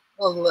company,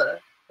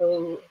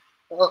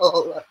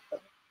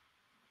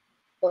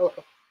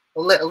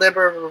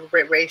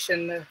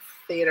 Liberation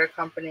Theater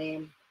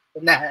Company,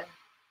 the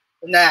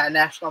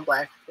National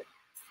Black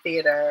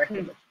Theater.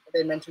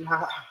 They mentioned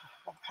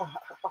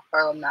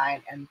Harlem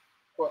 9 and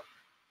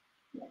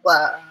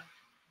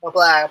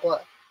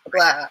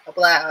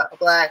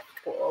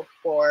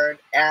Blackboard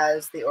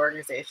as the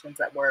organizations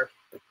that were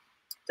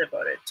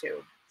devoted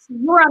to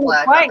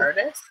Black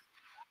artists.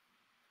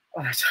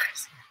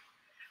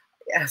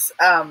 Yes.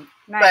 Nice.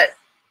 But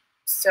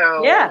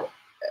so yeah.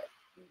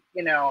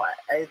 You know,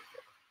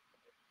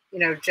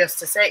 just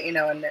to say, you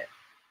know, and did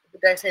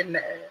I say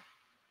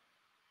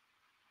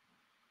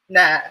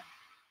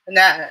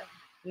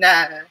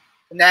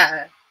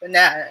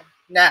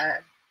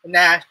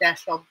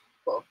National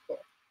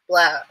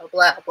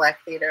Black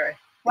Theater.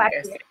 Black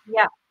Theater.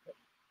 Yeah.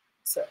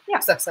 So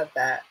said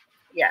that.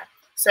 Yeah.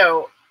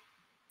 So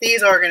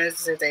these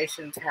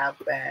organizations have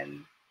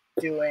been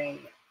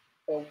doing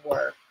the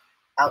work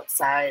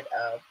outside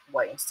of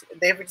white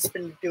institutions. They've just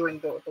been doing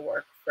the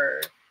work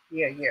for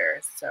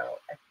years. So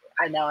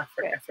I know I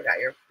forgot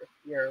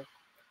your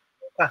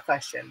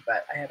question,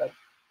 but I had a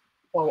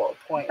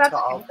point to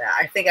all of that.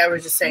 I think I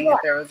was just saying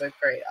that there was a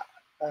great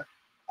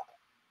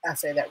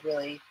essay that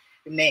really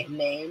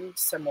named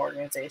some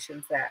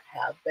organizations that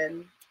have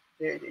been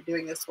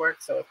doing this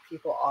work. So if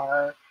people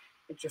are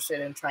interested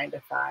in trying to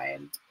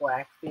find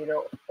Black theater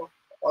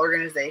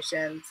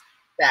organizations,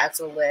 that's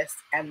a list.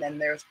 And then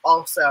there's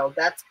also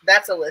that's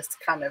a list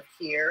kind of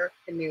here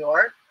in New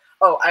York.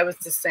 Oh, I was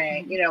just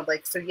saying,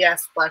 like, so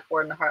yes,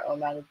 Blackboard and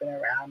Harlem might have been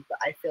around, but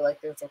I feel like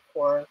there's a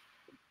core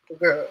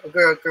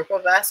group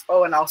of us.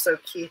 Oh, and also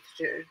Keith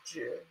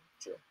Joseph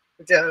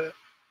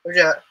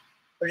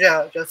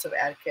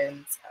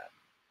Adkins.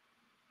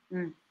 Oh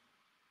my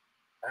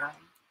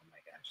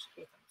gosh,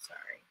 Keith, I'm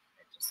sorry.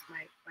 I just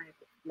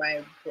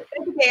my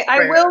okay.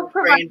 I will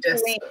provide the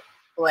link.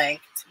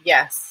 Blanked.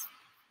 Yes.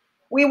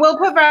 We will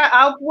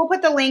provide. We'll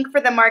put the link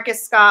for the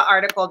Marcus Scott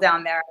article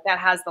down there that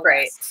has the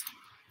list.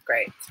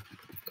 Great.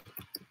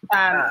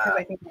 Because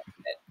I think that's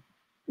it.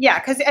 Yeah,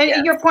 because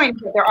your point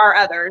is that there are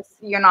others.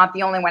 You're not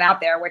the only one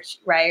out there, which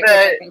right? Which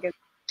I think is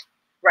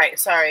right.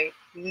 Sorry.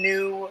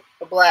 New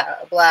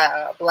black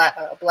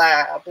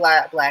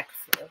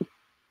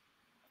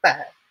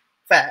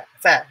fat.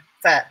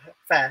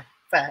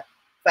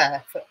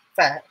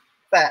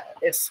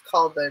 It's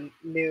called the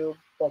New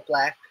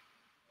Black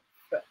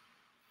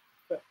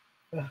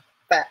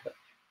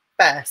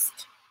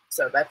Fest.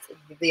 So that's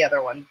the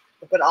other one.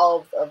 But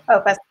all of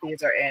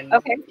these are in.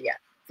 Okay. Yeah.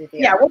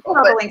 We'll put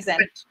all the links in.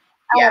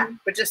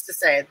 But just to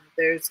say,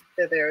 there's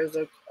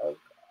a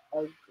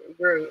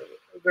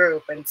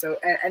group, and so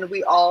and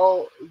we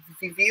all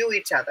view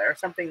each other.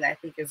 Something that I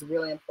think is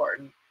really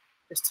important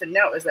is to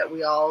note is that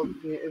we all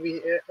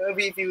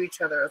we view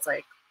each other as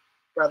like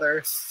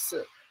brothers,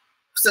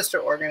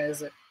 sister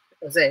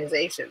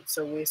organizations.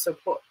 So we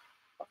support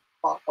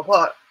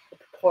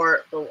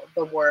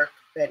the work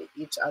that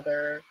each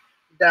other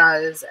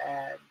does,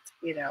 and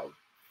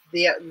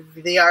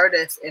the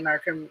artists in our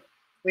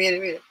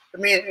community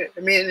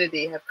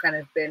have kind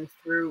of been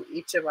through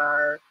each of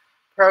our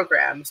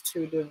programs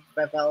to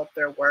develop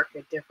their work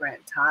at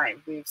different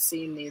times. We've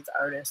seen these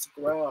artists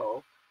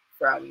grow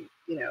from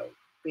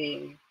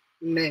being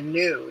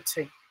new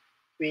to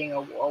being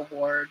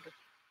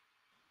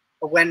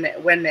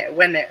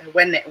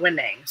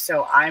winning.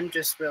 So I'm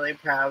just really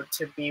proud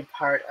to be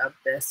part of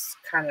this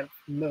kind of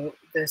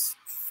this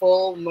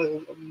full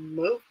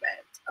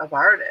movement of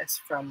artists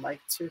from like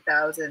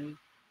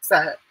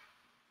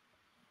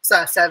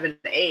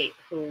 2007-8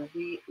 who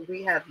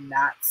we have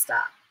not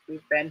stopped.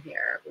 We've been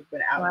here. We've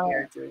been out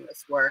here doing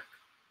this work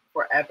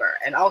forever.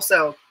 And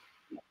also,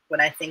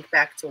 when I think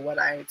back to what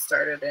I had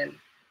started in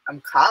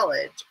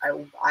college,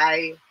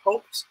 I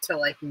hoped to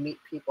like meet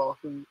people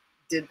who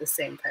did the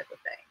same type of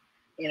thing,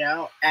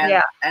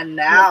 and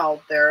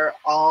now they're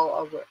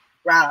all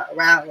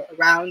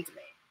around me,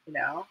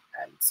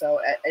 and so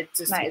it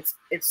just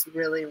it's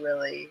really,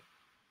 really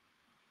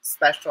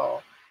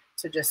special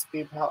to just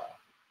be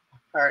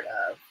part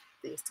of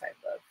these type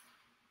of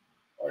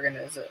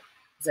organizations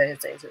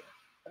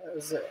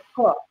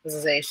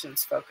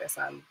focus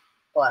on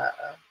Black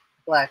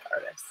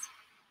artists.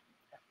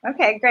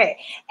 Okay, great.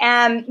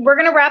 And we're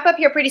going to wrap up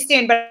here pretty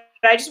soon, but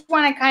I just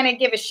want to kind of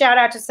give a shout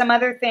out to some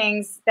other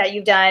things that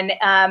you've done.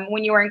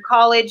 When you were in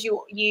college,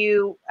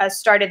 you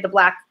started the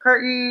Black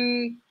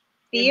Curtain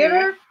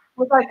Theater.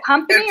 Was that a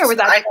company or was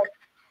that like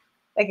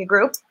a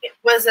group? It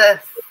was a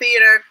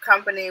theater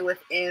company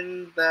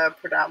within the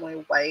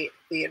predominantly white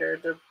theater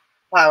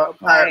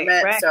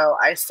department. Right. So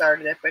I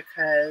started it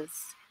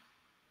because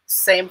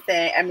same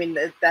thing. I mean,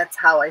 that's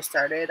how I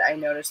started. I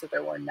noticed that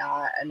there were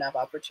not enough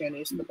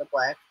opportunities for the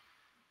Black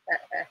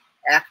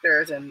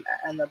actors and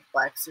the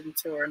Black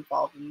students who were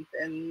involved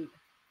in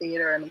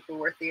theater and who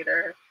were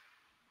theater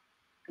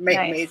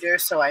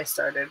majors. So I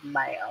started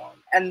my own,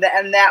 and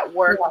that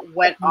work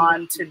went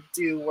on to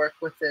do work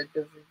with the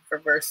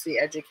diversity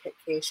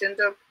education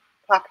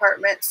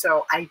department.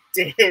 So I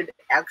did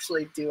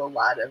actually do a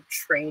lot of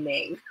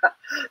training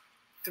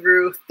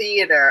through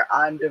theater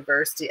on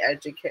diversity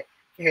education.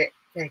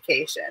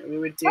 We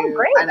would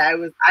do, and I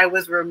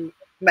was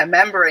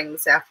remembering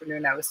this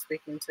afternoon. I was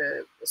speaking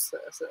to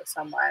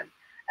someone,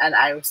 and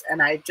I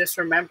just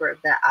remembered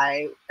that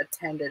I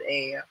attended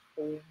a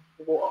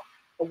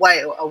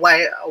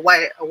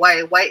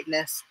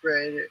whiteness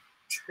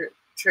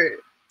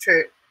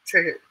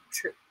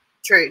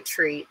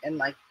retreat in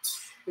like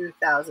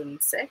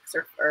 2006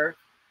 or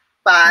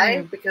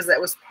 5 because that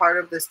was part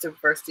of this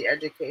diversity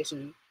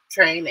education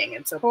training,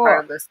 and so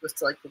part of this was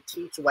to like to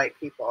teach white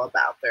people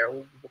about their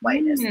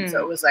whiteness, and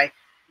so it was like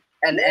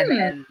and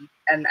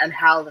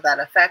how that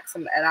affects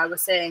them. And I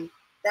was saying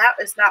that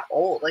is not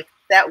old, like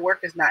that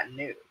work is not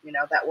new,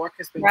 that work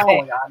has been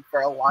going on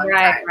for a long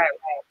time.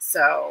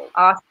 So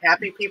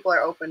happy people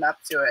are open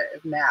up to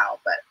it now,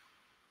 but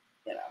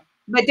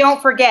but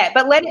don't forget.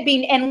 But let it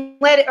be, and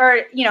let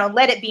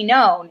it be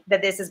known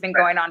that this has been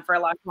going on for a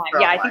long time.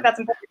 Yeah, I think that's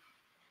important.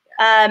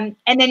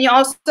 And then you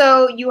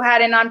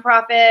had a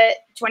nonprofit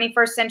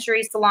 21st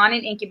Century Salon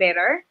and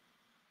Incubator.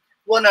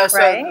 Well, no,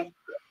 right?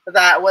 So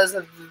that was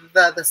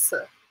the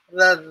cell.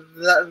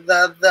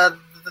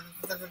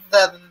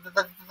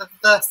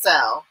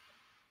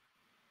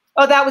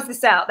 Oh, that was the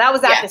cell. That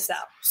was at the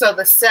cell. So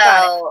the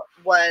cell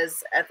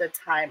was at the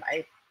time.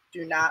 I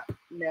do not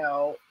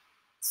know.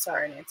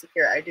 Sorry, Nancy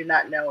Kira. I do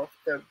not know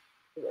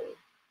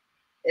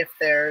if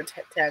their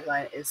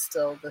tagline is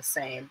still the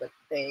same, but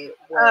they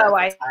were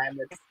at the time.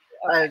 It's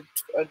a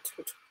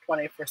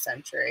 21st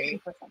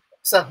century.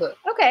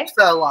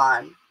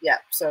 Salon.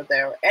 Yep. So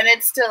there, and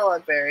it's still a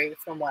very,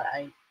 from what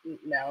I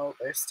know,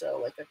 there's still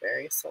like a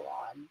very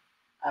salon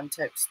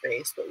type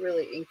space, but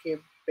really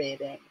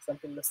incubating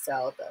something the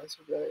cell does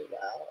really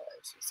well.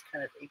 It's just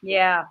kind of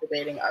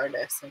incubating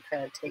artists and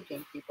kind of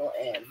taking people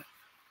in,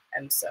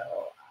 and so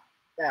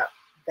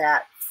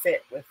that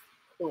fit with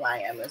who I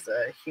am as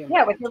a human.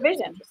 Yeah, with your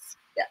vision.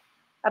 Yeah,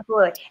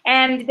 absolutely.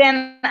 And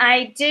then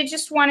I did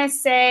just want to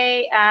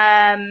say,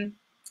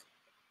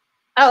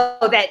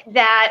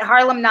 that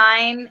Harlem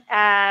 9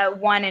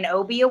 won an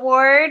OBIE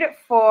award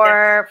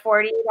for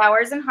 48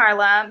 Hours in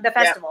Harlem, the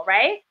festival,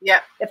 right?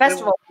 Yep. The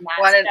festival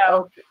won an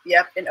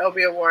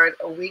OBIE award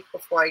a week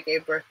before I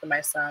gave birth to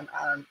my son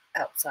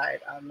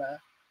outside on the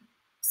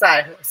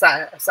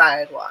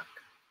sidewalk.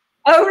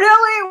 Oh,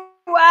 really?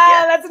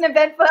 Wow, that's an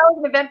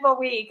eventful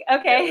week.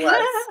 Okay.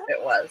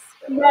 It was.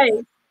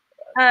 Nice.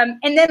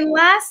 And then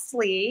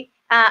lastly,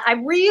 I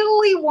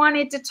really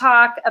wanted to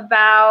talk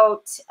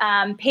about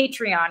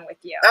Patreon with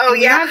you. Oh,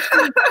 yeah.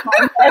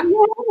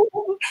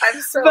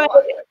 I'm so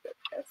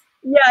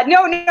yeah,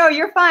 no,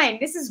 you're fine.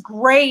 This is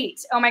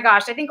great. Oh my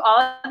gosh, I think all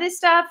of this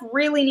stuff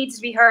really needs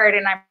to be heard,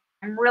 and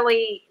I'm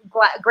really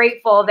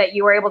grateful that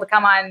you were able to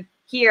come on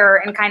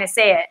here and kind of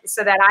say it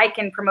so that I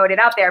can promote it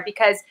out there,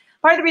 because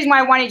part of the reason why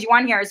I wanted you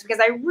on here is because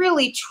I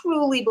really,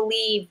 truly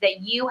believe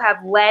that you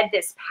have led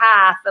this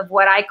path of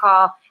what I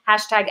call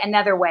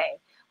 #another way,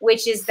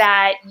 which is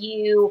that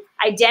you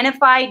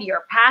identified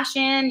your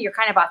passion, your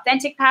kind of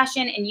authentic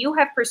passion, and you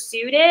have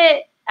pursued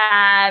it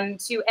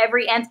to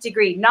every nth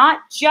degree,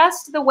 not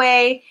just the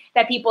way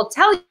that people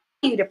tell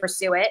you to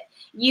pursue it.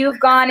 You've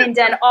gone and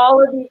done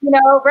all of these,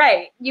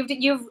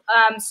 You've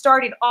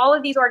started all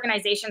of these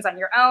organizations on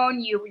your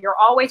own. You're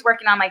always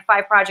working on like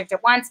 5 projects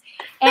at once,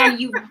 and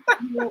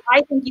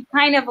I think you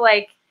kind of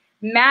like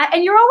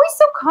and you're always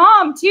so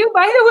calm too.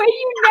 By the way,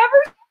 you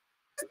never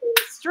seem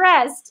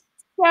stressed.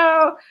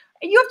 So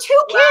you have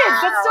 2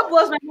 kids. That still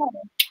blows my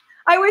mind.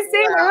 I was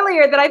saying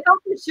earlier that I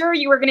thought for sure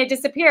you were going to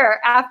disappear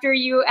after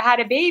you had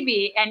a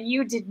baby, and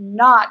you did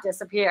not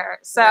disappear.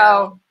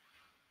 So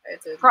I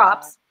did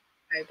props.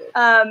 Not. I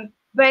did.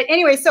 But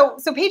anyway, so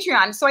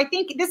Patreon. So I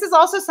think this is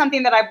also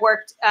something that I've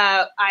worked,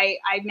 I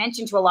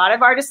mentioned to a lot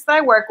of artists that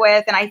I work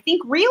with. And I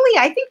think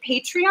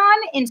Patreon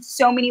in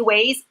so many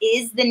ways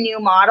is the new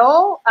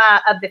model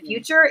of the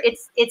future.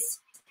 It's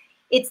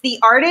the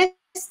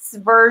artist's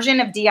version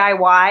of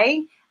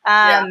DIY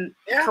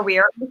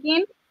career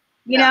making,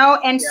 you know?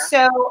 And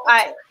so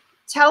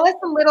tell us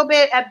a little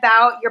bit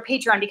about your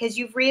Patreon, because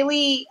you've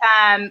really,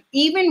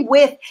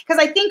 because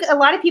I think a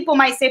lot of people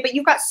might say, but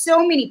you've got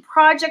so many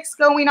projects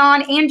going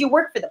on and you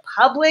work for the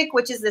public,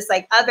 which is this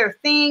like other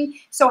thing.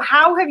 So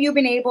how have you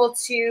been able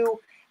to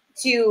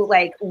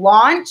like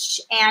launch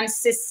and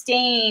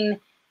sustain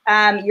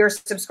your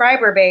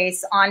subscriber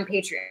base on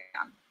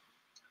Patreon?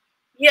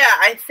 Yeah,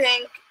 I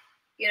think,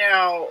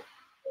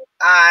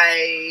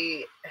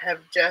 I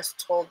have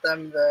just told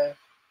them the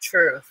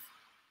truth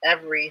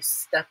every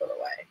step of the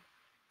way.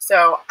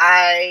 So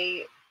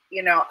I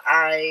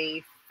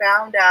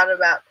found out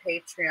about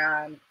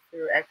Patreon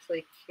through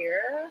actually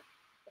Kira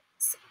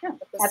at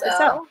the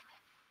cell.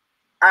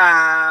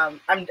 I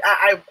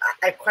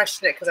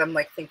questioned it because I'm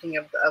like thinking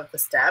of the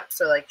steps.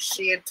 So like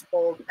she had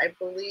told, I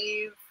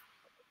believe,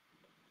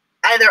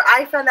 either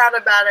I found out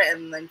about it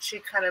and then she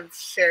kind of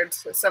shared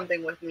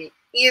something with me.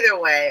 Either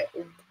way,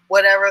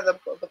 whatever the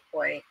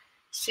point,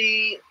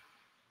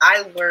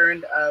 I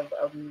learned of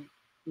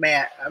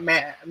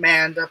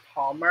Amanda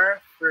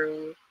Palmer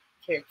through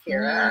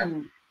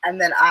Kira,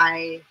 and then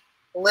I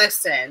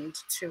listened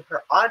to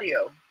her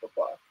audio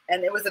book.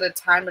 And it was at a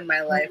time in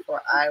my life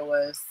where I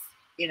was,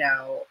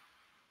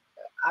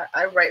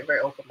 I write very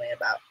openly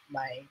about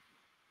my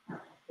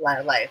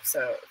life.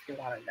 So if you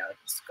want to know,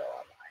 just go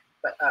online.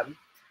 But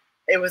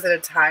it was at a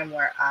time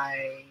where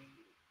I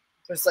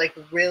was like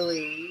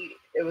really,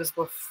 it was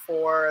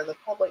before the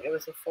public, it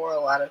was before a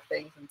lot of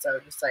things. And so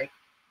just like,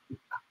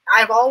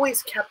 I've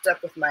always kept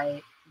up with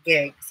my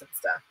gigs and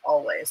stuff,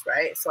 always,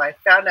 right? So I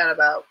found out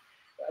about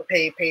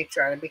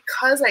Patreon, and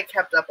because I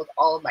kept up with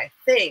all of my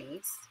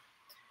things,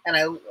 and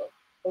I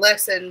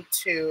listened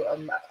to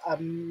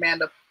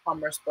Amanda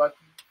Palmer's book,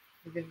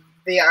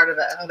 The Art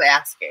of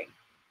Asking,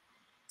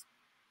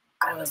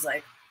 I was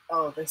like,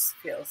 oh, this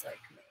feels like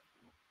me.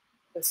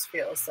 This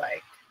feels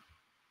like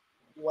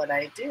what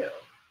I do,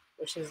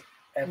 which is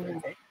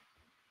everything.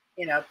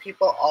 you know,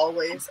 people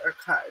always are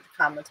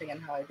commenting on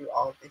how I do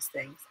all of these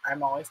things.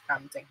 I'm always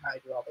commenting how I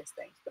do all these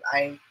things, but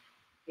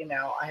you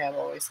know, I have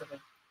always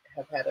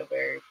have had a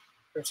very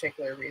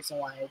particular reason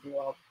why I do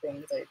all the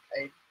things I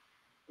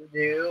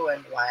do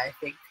and why I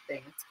think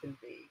things can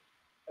be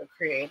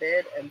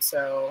created. And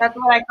so that's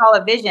what I call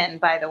a vision,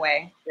 by the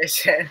way.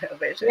 Vision,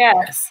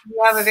 yes.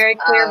 You have a very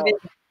clear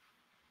vision.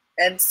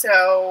 And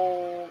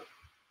so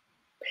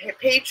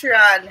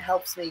Patreon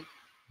helps me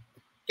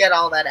get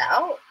all that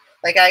out.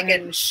 Like I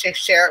can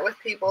share it with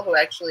people who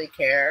actually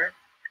care.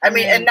 I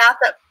mean, and not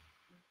that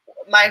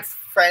my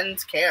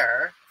friends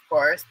care, of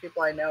course,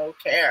 people I know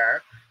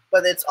care,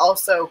 but it's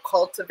also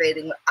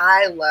cultivating what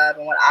I love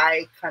and what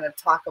I kind of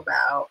talk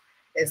about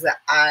is that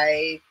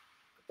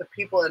the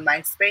people in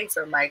my space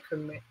are my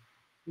community.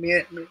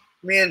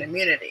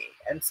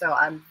 And so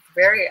I'm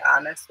very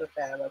honest with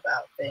them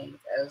about things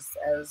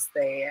as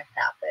they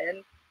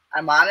happen.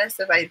 I'm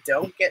honest if I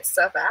don't get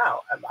stuff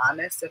out. I'm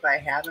honest if I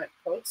haven't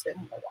posted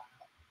in a while.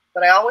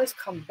 But I always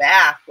come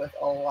back with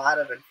a lot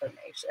of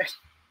information.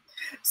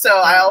 So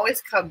I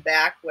always come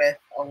back with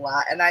a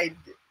lot. And I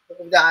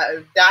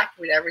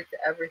document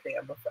everything.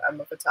 I'm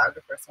a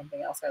photographer.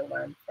 Something else I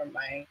learned from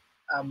my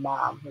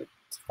mom who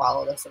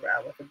followed us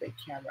around with a big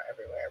camera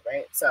everywhere,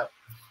 right? So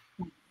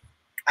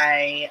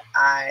I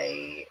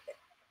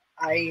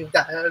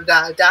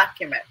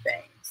document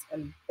things,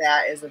 and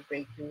that is a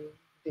big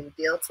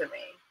deal to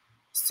me.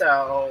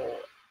 So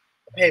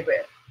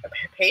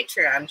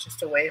Patreon is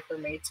just a way for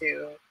me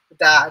to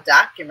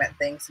document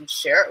things and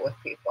share it with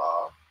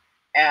people,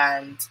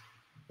 and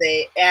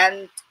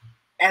then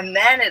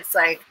it's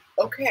like,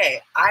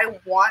 okay, I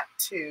want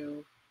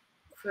to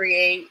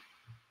create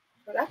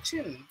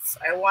productions.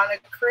 I want to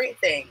create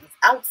things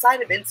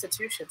outside of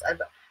institutions.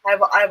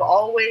 I've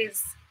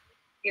always,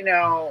 you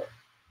know,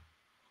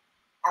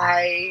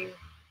 I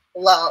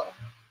love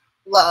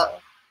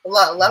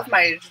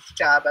my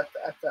job at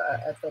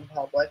the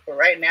public, but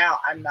right now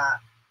I'm not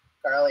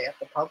Garlia at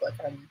the public.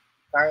 I'm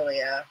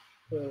Garlia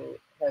who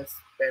has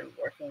been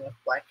working with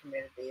Black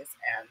communities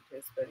and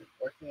who's been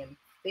working in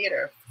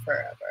theater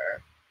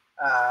forever,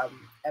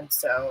 and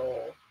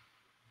so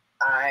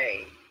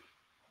I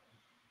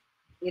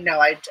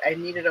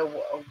needed a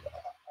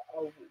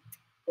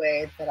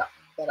way that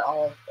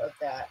all of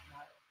that.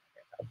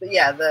 But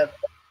yeah, the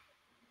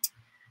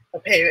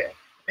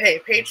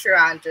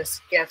Patreon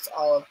just gets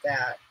all of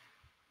that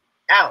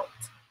out,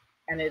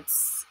 and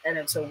it's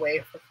a way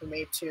for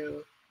me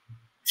to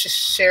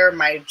share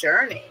my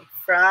journey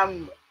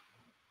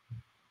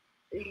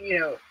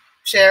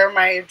share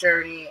my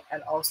journey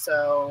and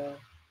also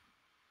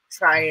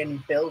try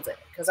and build it,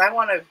 because I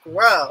want to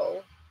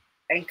grow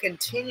and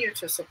continue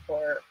to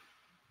support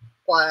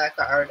Black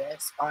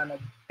artists on a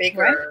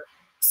bigger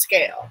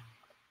scale.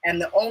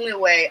 And the only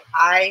way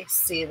I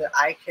see that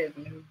I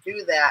can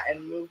do that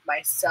and move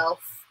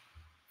myself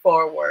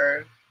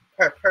forward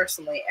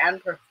personally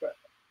and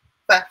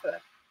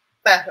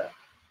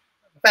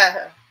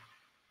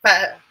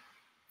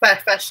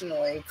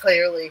professionally,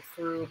 clearly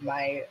through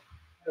my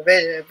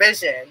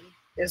vision,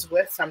 is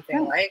with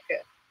something like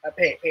a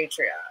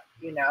Patreon.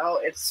 You know,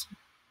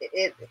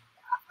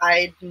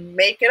 I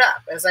make it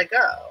up as I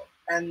go,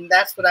 and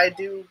that's what I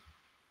do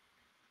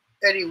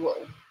pretty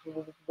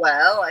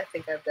well. I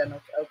think I've done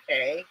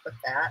okay with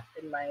that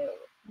in my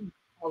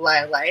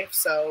life.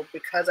 So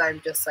because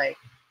I'm just like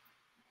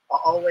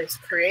always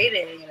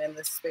creating and in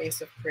the space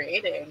of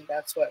creating,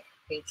 that's what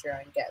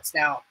Patreon gets.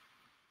 Now,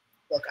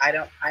 look, I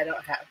don't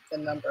have the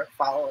number of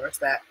followers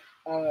that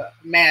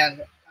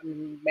Amanda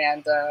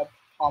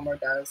Palmer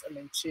does. I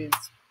mean, she's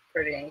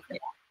pretty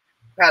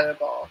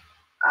incredible.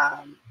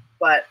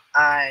 But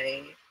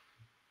I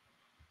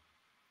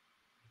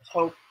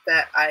hope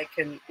that I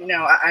can,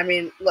 I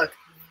mean, look,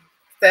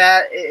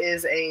 that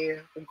is a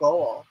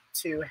goal,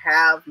 to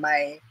have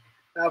my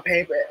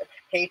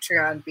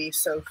Patreon be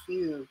so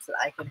huge that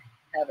I can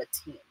have a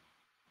team.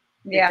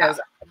 Yeah.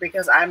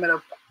 Because I am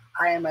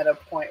at a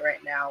point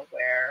right now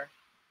where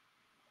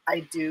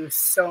I do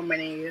so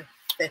many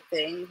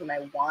things and I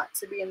want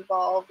to be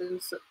involved in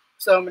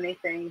so many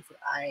things that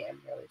I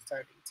am really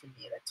starting to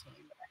need a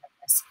team that I have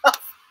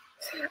myself.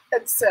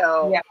 And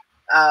so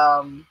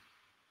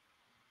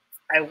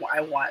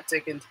I want to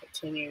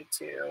continue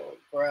to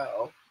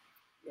grow,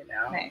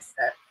 nice.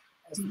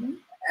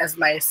 as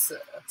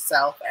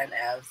myself and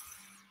as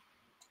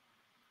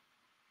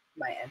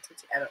my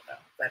entity. I don't know.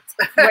 That's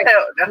I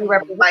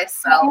don't know,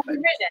 myself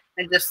and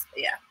just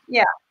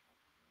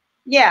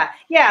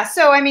Yeah.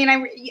 So I mean,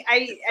 I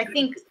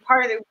think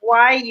part of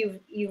why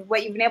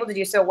what you've been able to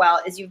do so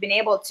well is you've been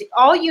able to.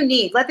 All you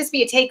need, let this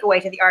be a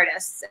takeaway to the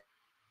artists,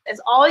 is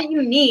all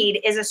you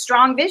need is a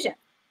strong vision.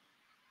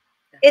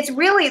 It's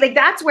really like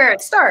that's where it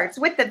starts,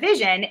 with the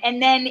vision.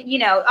 And then,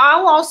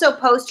 I'll also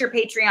post your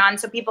Patreon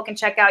so people can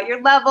check out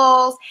your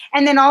levels.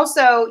 And then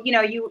also,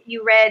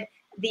 you read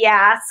The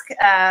Ask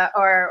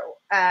or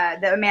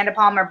the Amanda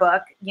Palmer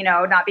book,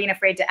 Not Being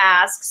Afraid to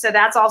Ask. So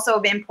that's also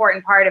an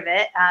important part of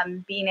it,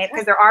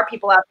 because there are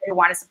people out there who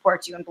want to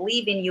support you and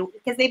believe in you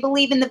because they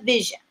believe in the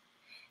vision.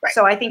 Right.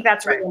 So I think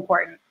that's really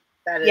important.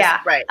 That is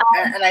right.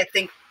 And I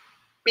think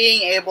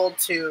being able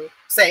to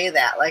say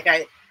that, like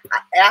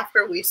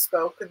after we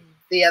spoke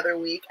the other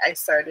week, I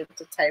started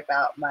to type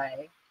out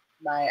my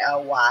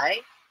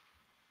why.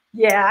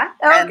 Yeah.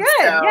 Oh, and good.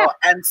 So,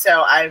 and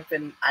so I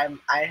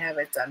have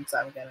it done. So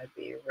I'm gonna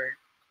be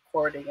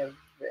recording a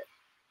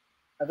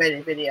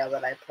video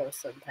that I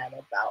post sometime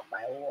about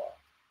my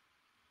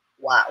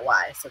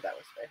why. So that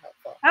was very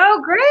helpful.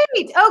 Oh,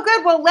 great. Oh,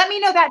 good. Well, let me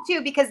know that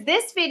too, because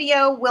this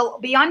video will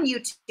be on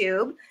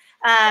YouTube.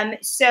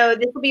 So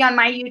this will be on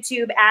my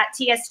YouTube at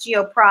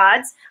TSGO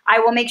Prods. I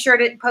will make sure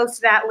to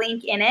post that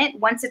link in it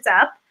once it's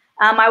up.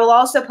 I will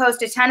also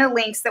post a ton of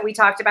links that we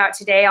talked about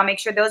today. I'll make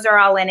sure those are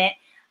all in it.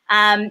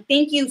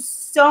 Thank you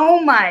so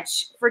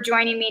much for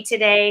joining me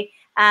today.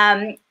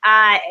 Do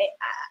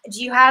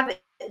you have,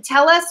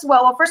 tell us,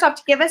 well, first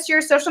off, give us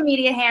your social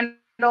media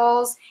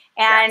handles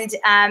and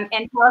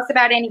tell us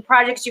about any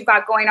projects you've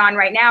got going on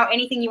right now,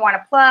 anything you want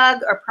to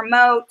plug or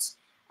promote,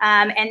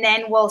 and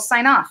then we'll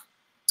sign off.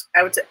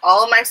 I would say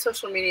all of my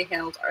social media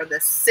handles are the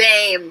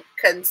same,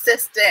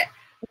 consistent.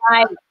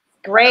 Nice.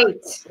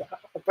 Great.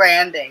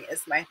 Branding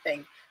is my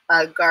thing.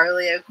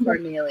 Garlia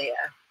Cornelia.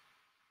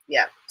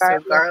 Yeah. So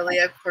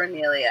Garlia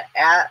Cornelia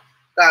at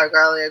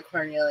Garlia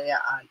Cornelia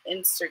on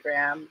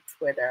Instagram,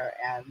 Twitter,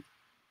 and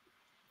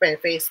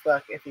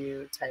Facebook. If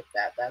you type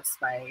that, that's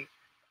my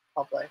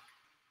public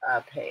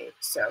page.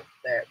 So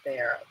they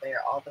are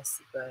all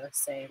the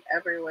same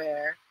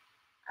everywhere.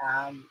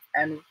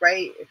 And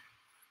right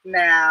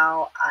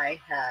now I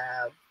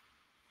have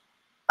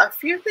a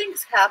few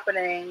things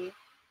happening.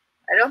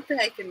 I don't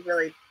think I can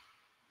really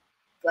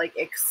like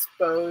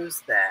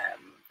expose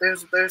them.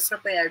 There's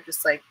something I've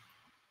just like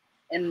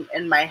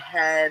in my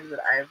head that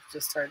I've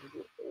just started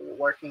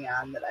working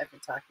on that I've been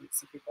talking to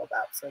some people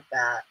about. So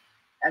that,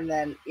 and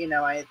then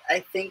I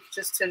think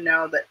just to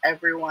know that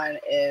everyone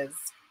is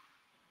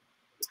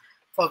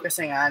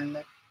focusing on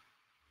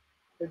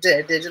the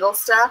digital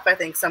stuff. I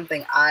think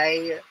something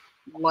I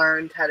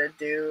learned how to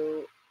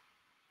do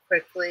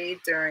quickly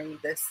during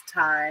this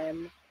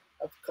time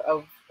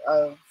of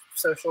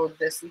social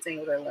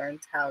distancing was I learned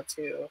how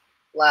to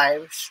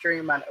live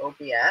stream on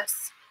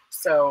OBS.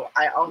 So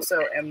I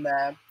also am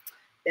the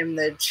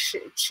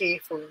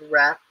chief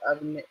rep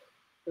of New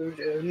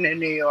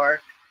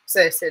York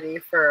City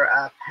for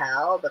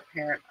PAL, the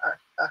Parent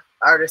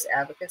Artist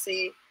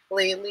Advocacy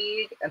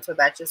League, and so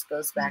that just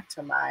goes back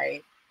to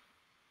my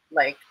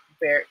like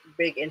very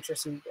big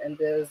interest and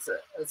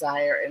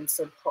desire in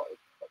supporting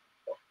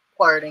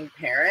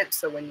parents.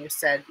 So when you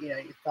said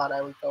you thought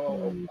I would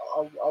go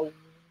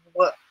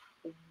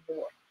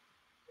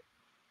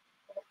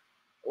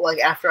like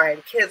after I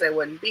had kids, I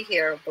wouldn't be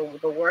here.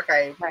 The work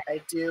I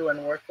do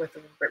and work with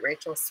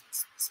Rachel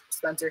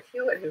Spencer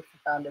Hewitt, who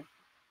founded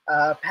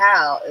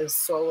PAL, is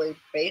solely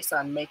based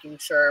on making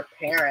sure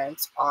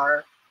parents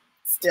are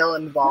still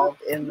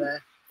involved in the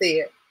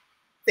theater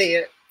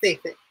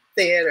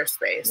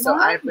space. So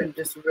I've been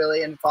just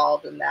really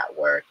involved in that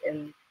work,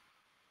 and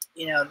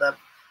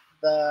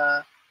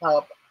the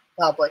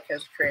public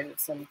has created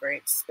some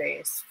great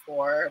space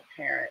for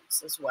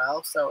parents as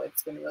well. So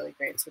it's been really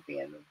great to be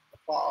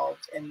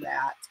involved in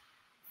that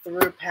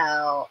through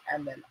PAL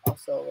and then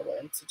also a little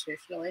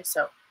institutionally.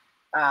 So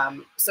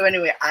so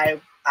anyway, I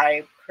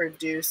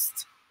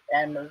produced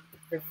and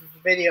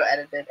video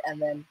edited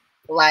and then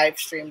live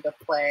streamed a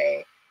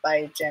play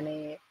by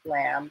Jenny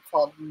Lamb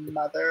called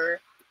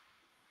Mother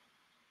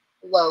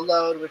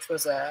Load, which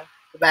was a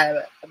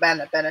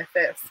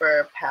benefit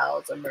for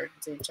PAL's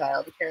Emergency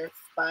Child Care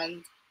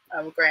Fund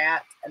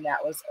grant, and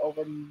that was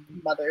over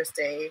Mother's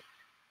Day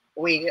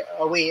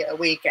a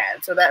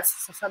weekend. So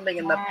that's something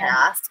in the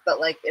past, but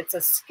like it's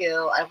a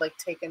skill. I've like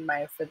taken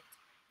my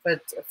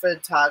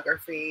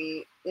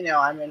photography.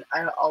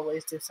 I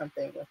always do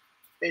something with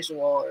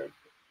visual or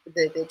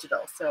the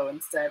digital. So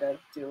instead of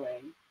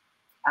doing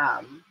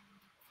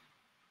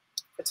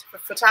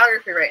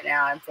photography right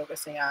now, I'm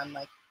focusing on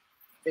like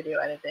video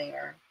editing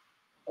or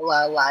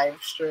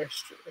live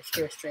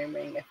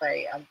streaming if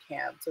I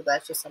can. So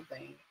that's just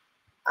something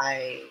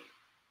I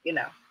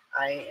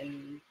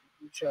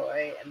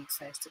enjoy, and it's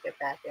nice to get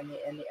back in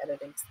the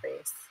editing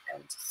space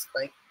and just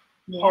like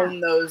hone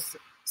those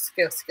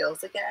skills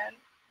again.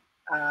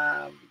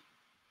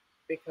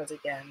 Because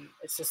again,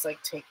 it's just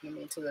like taking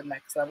me to the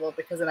next level,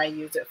 because then I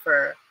use it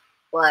for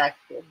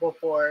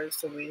Blackboard.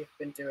 So we've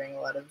been doing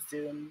a lot of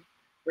Zoom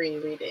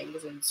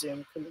readings and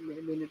Zoom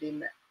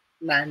community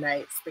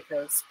nights,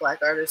 because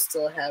Black artists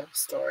still have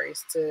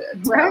stories to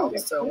tell.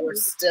 So we're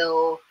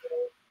still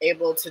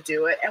able to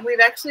do it, and we've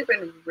actually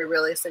been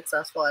really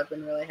successful. I've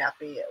been really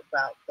happy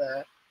about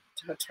the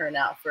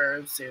turnout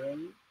for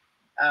Zoom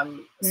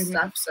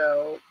stuff.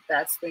 So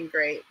that's been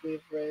great.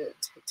 We've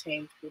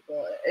retained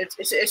people.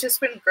 It's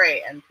just been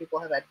great, and people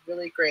have had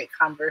really great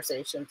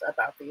conversations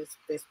about these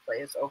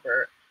plays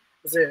over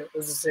Zoom.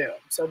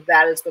 So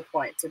that is the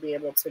point, to be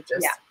able to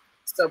just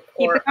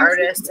support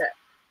artists.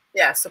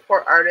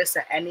 Support artists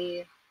at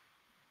any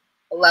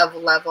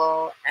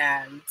level,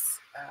 and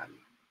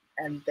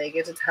they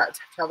get to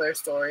tell their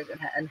stories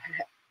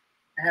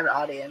have an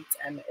audience,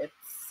 and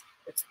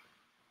it's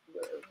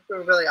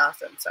really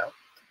awesome. So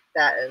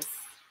that is.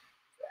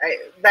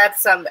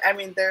 I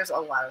mean, there's a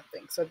lot of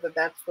things. So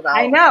that's what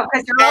I know,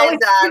 because you're always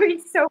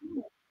doing so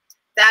much.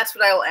 That's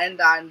what I will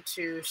end on,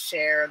 to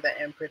share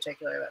that in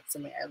particular. That's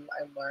something I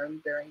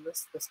learned during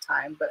this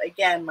time. But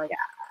again, like,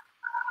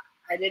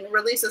 I didn't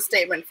release a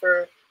statement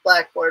for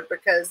Blackboard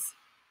because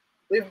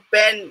we've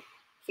been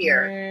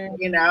here,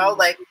 you know,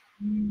 like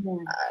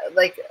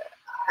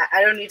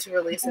I don't need to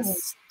release a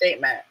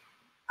statement.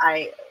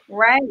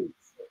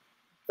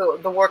 The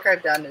work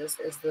I've done is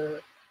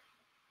the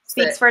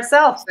speaks for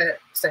itself.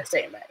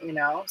 Statement, you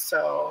know.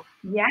 So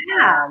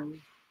yeah,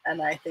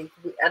 and I think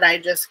and I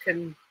just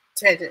continue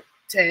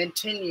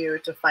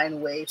to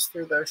find ways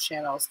through those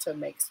channels to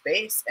make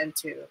space and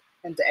to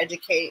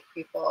educate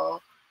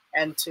people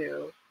and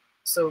to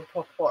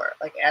support.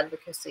 Like,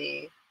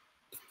 advocacy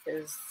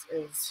is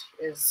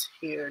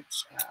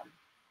huge.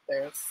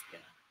 There's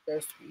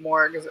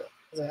more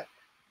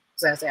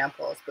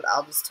examples, but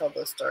I'll just tell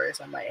those stories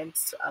on my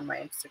Instagram.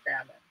 And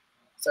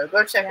so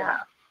go check it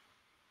out.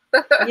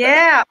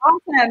 Yeah,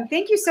 awesome.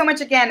 Thank you so much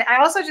again. I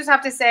also just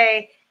have to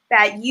say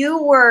that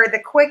you were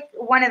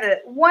one of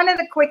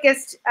the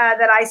quickest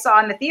that I saw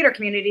in the theater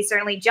community,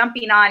 certainly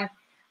jumping on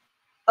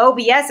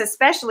OBS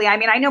especially. I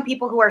mean, I know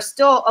people who are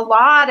still, a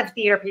lot of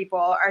theater people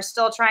are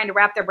still trying to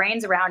wrap their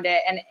brains around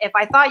it. And if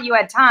I thought you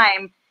had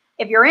time,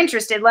 if you're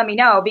interested, let me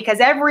know, because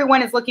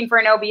everyone is looking for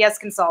an OBS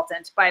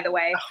consultant, by the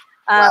way.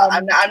 Well,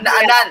 I'm not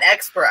an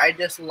expert. I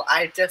just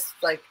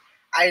like,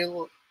 I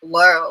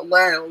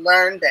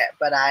learned it,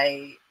 but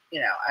I'm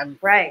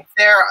right.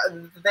 There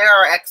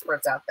are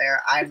experts out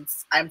there.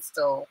 I'm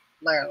still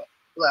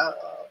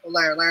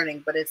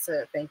learning, but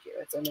thank you.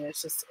 It's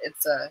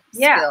a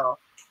skill.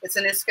 It's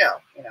a new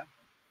skill, you know.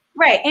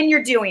 Right, and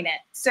you're doing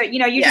it. So,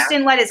 you just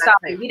didn't let it stop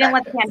you. You didn't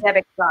let the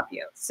pandemic stop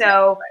you.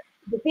 So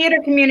the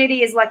theater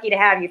community is lucky to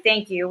have you.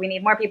 Thank you. We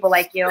need more people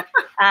like you.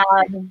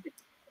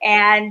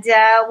 And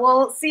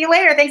we'll see you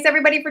later. Thanks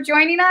everybody for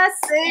joining us.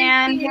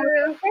 Thank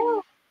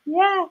you.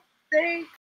 Yeah. Thanks.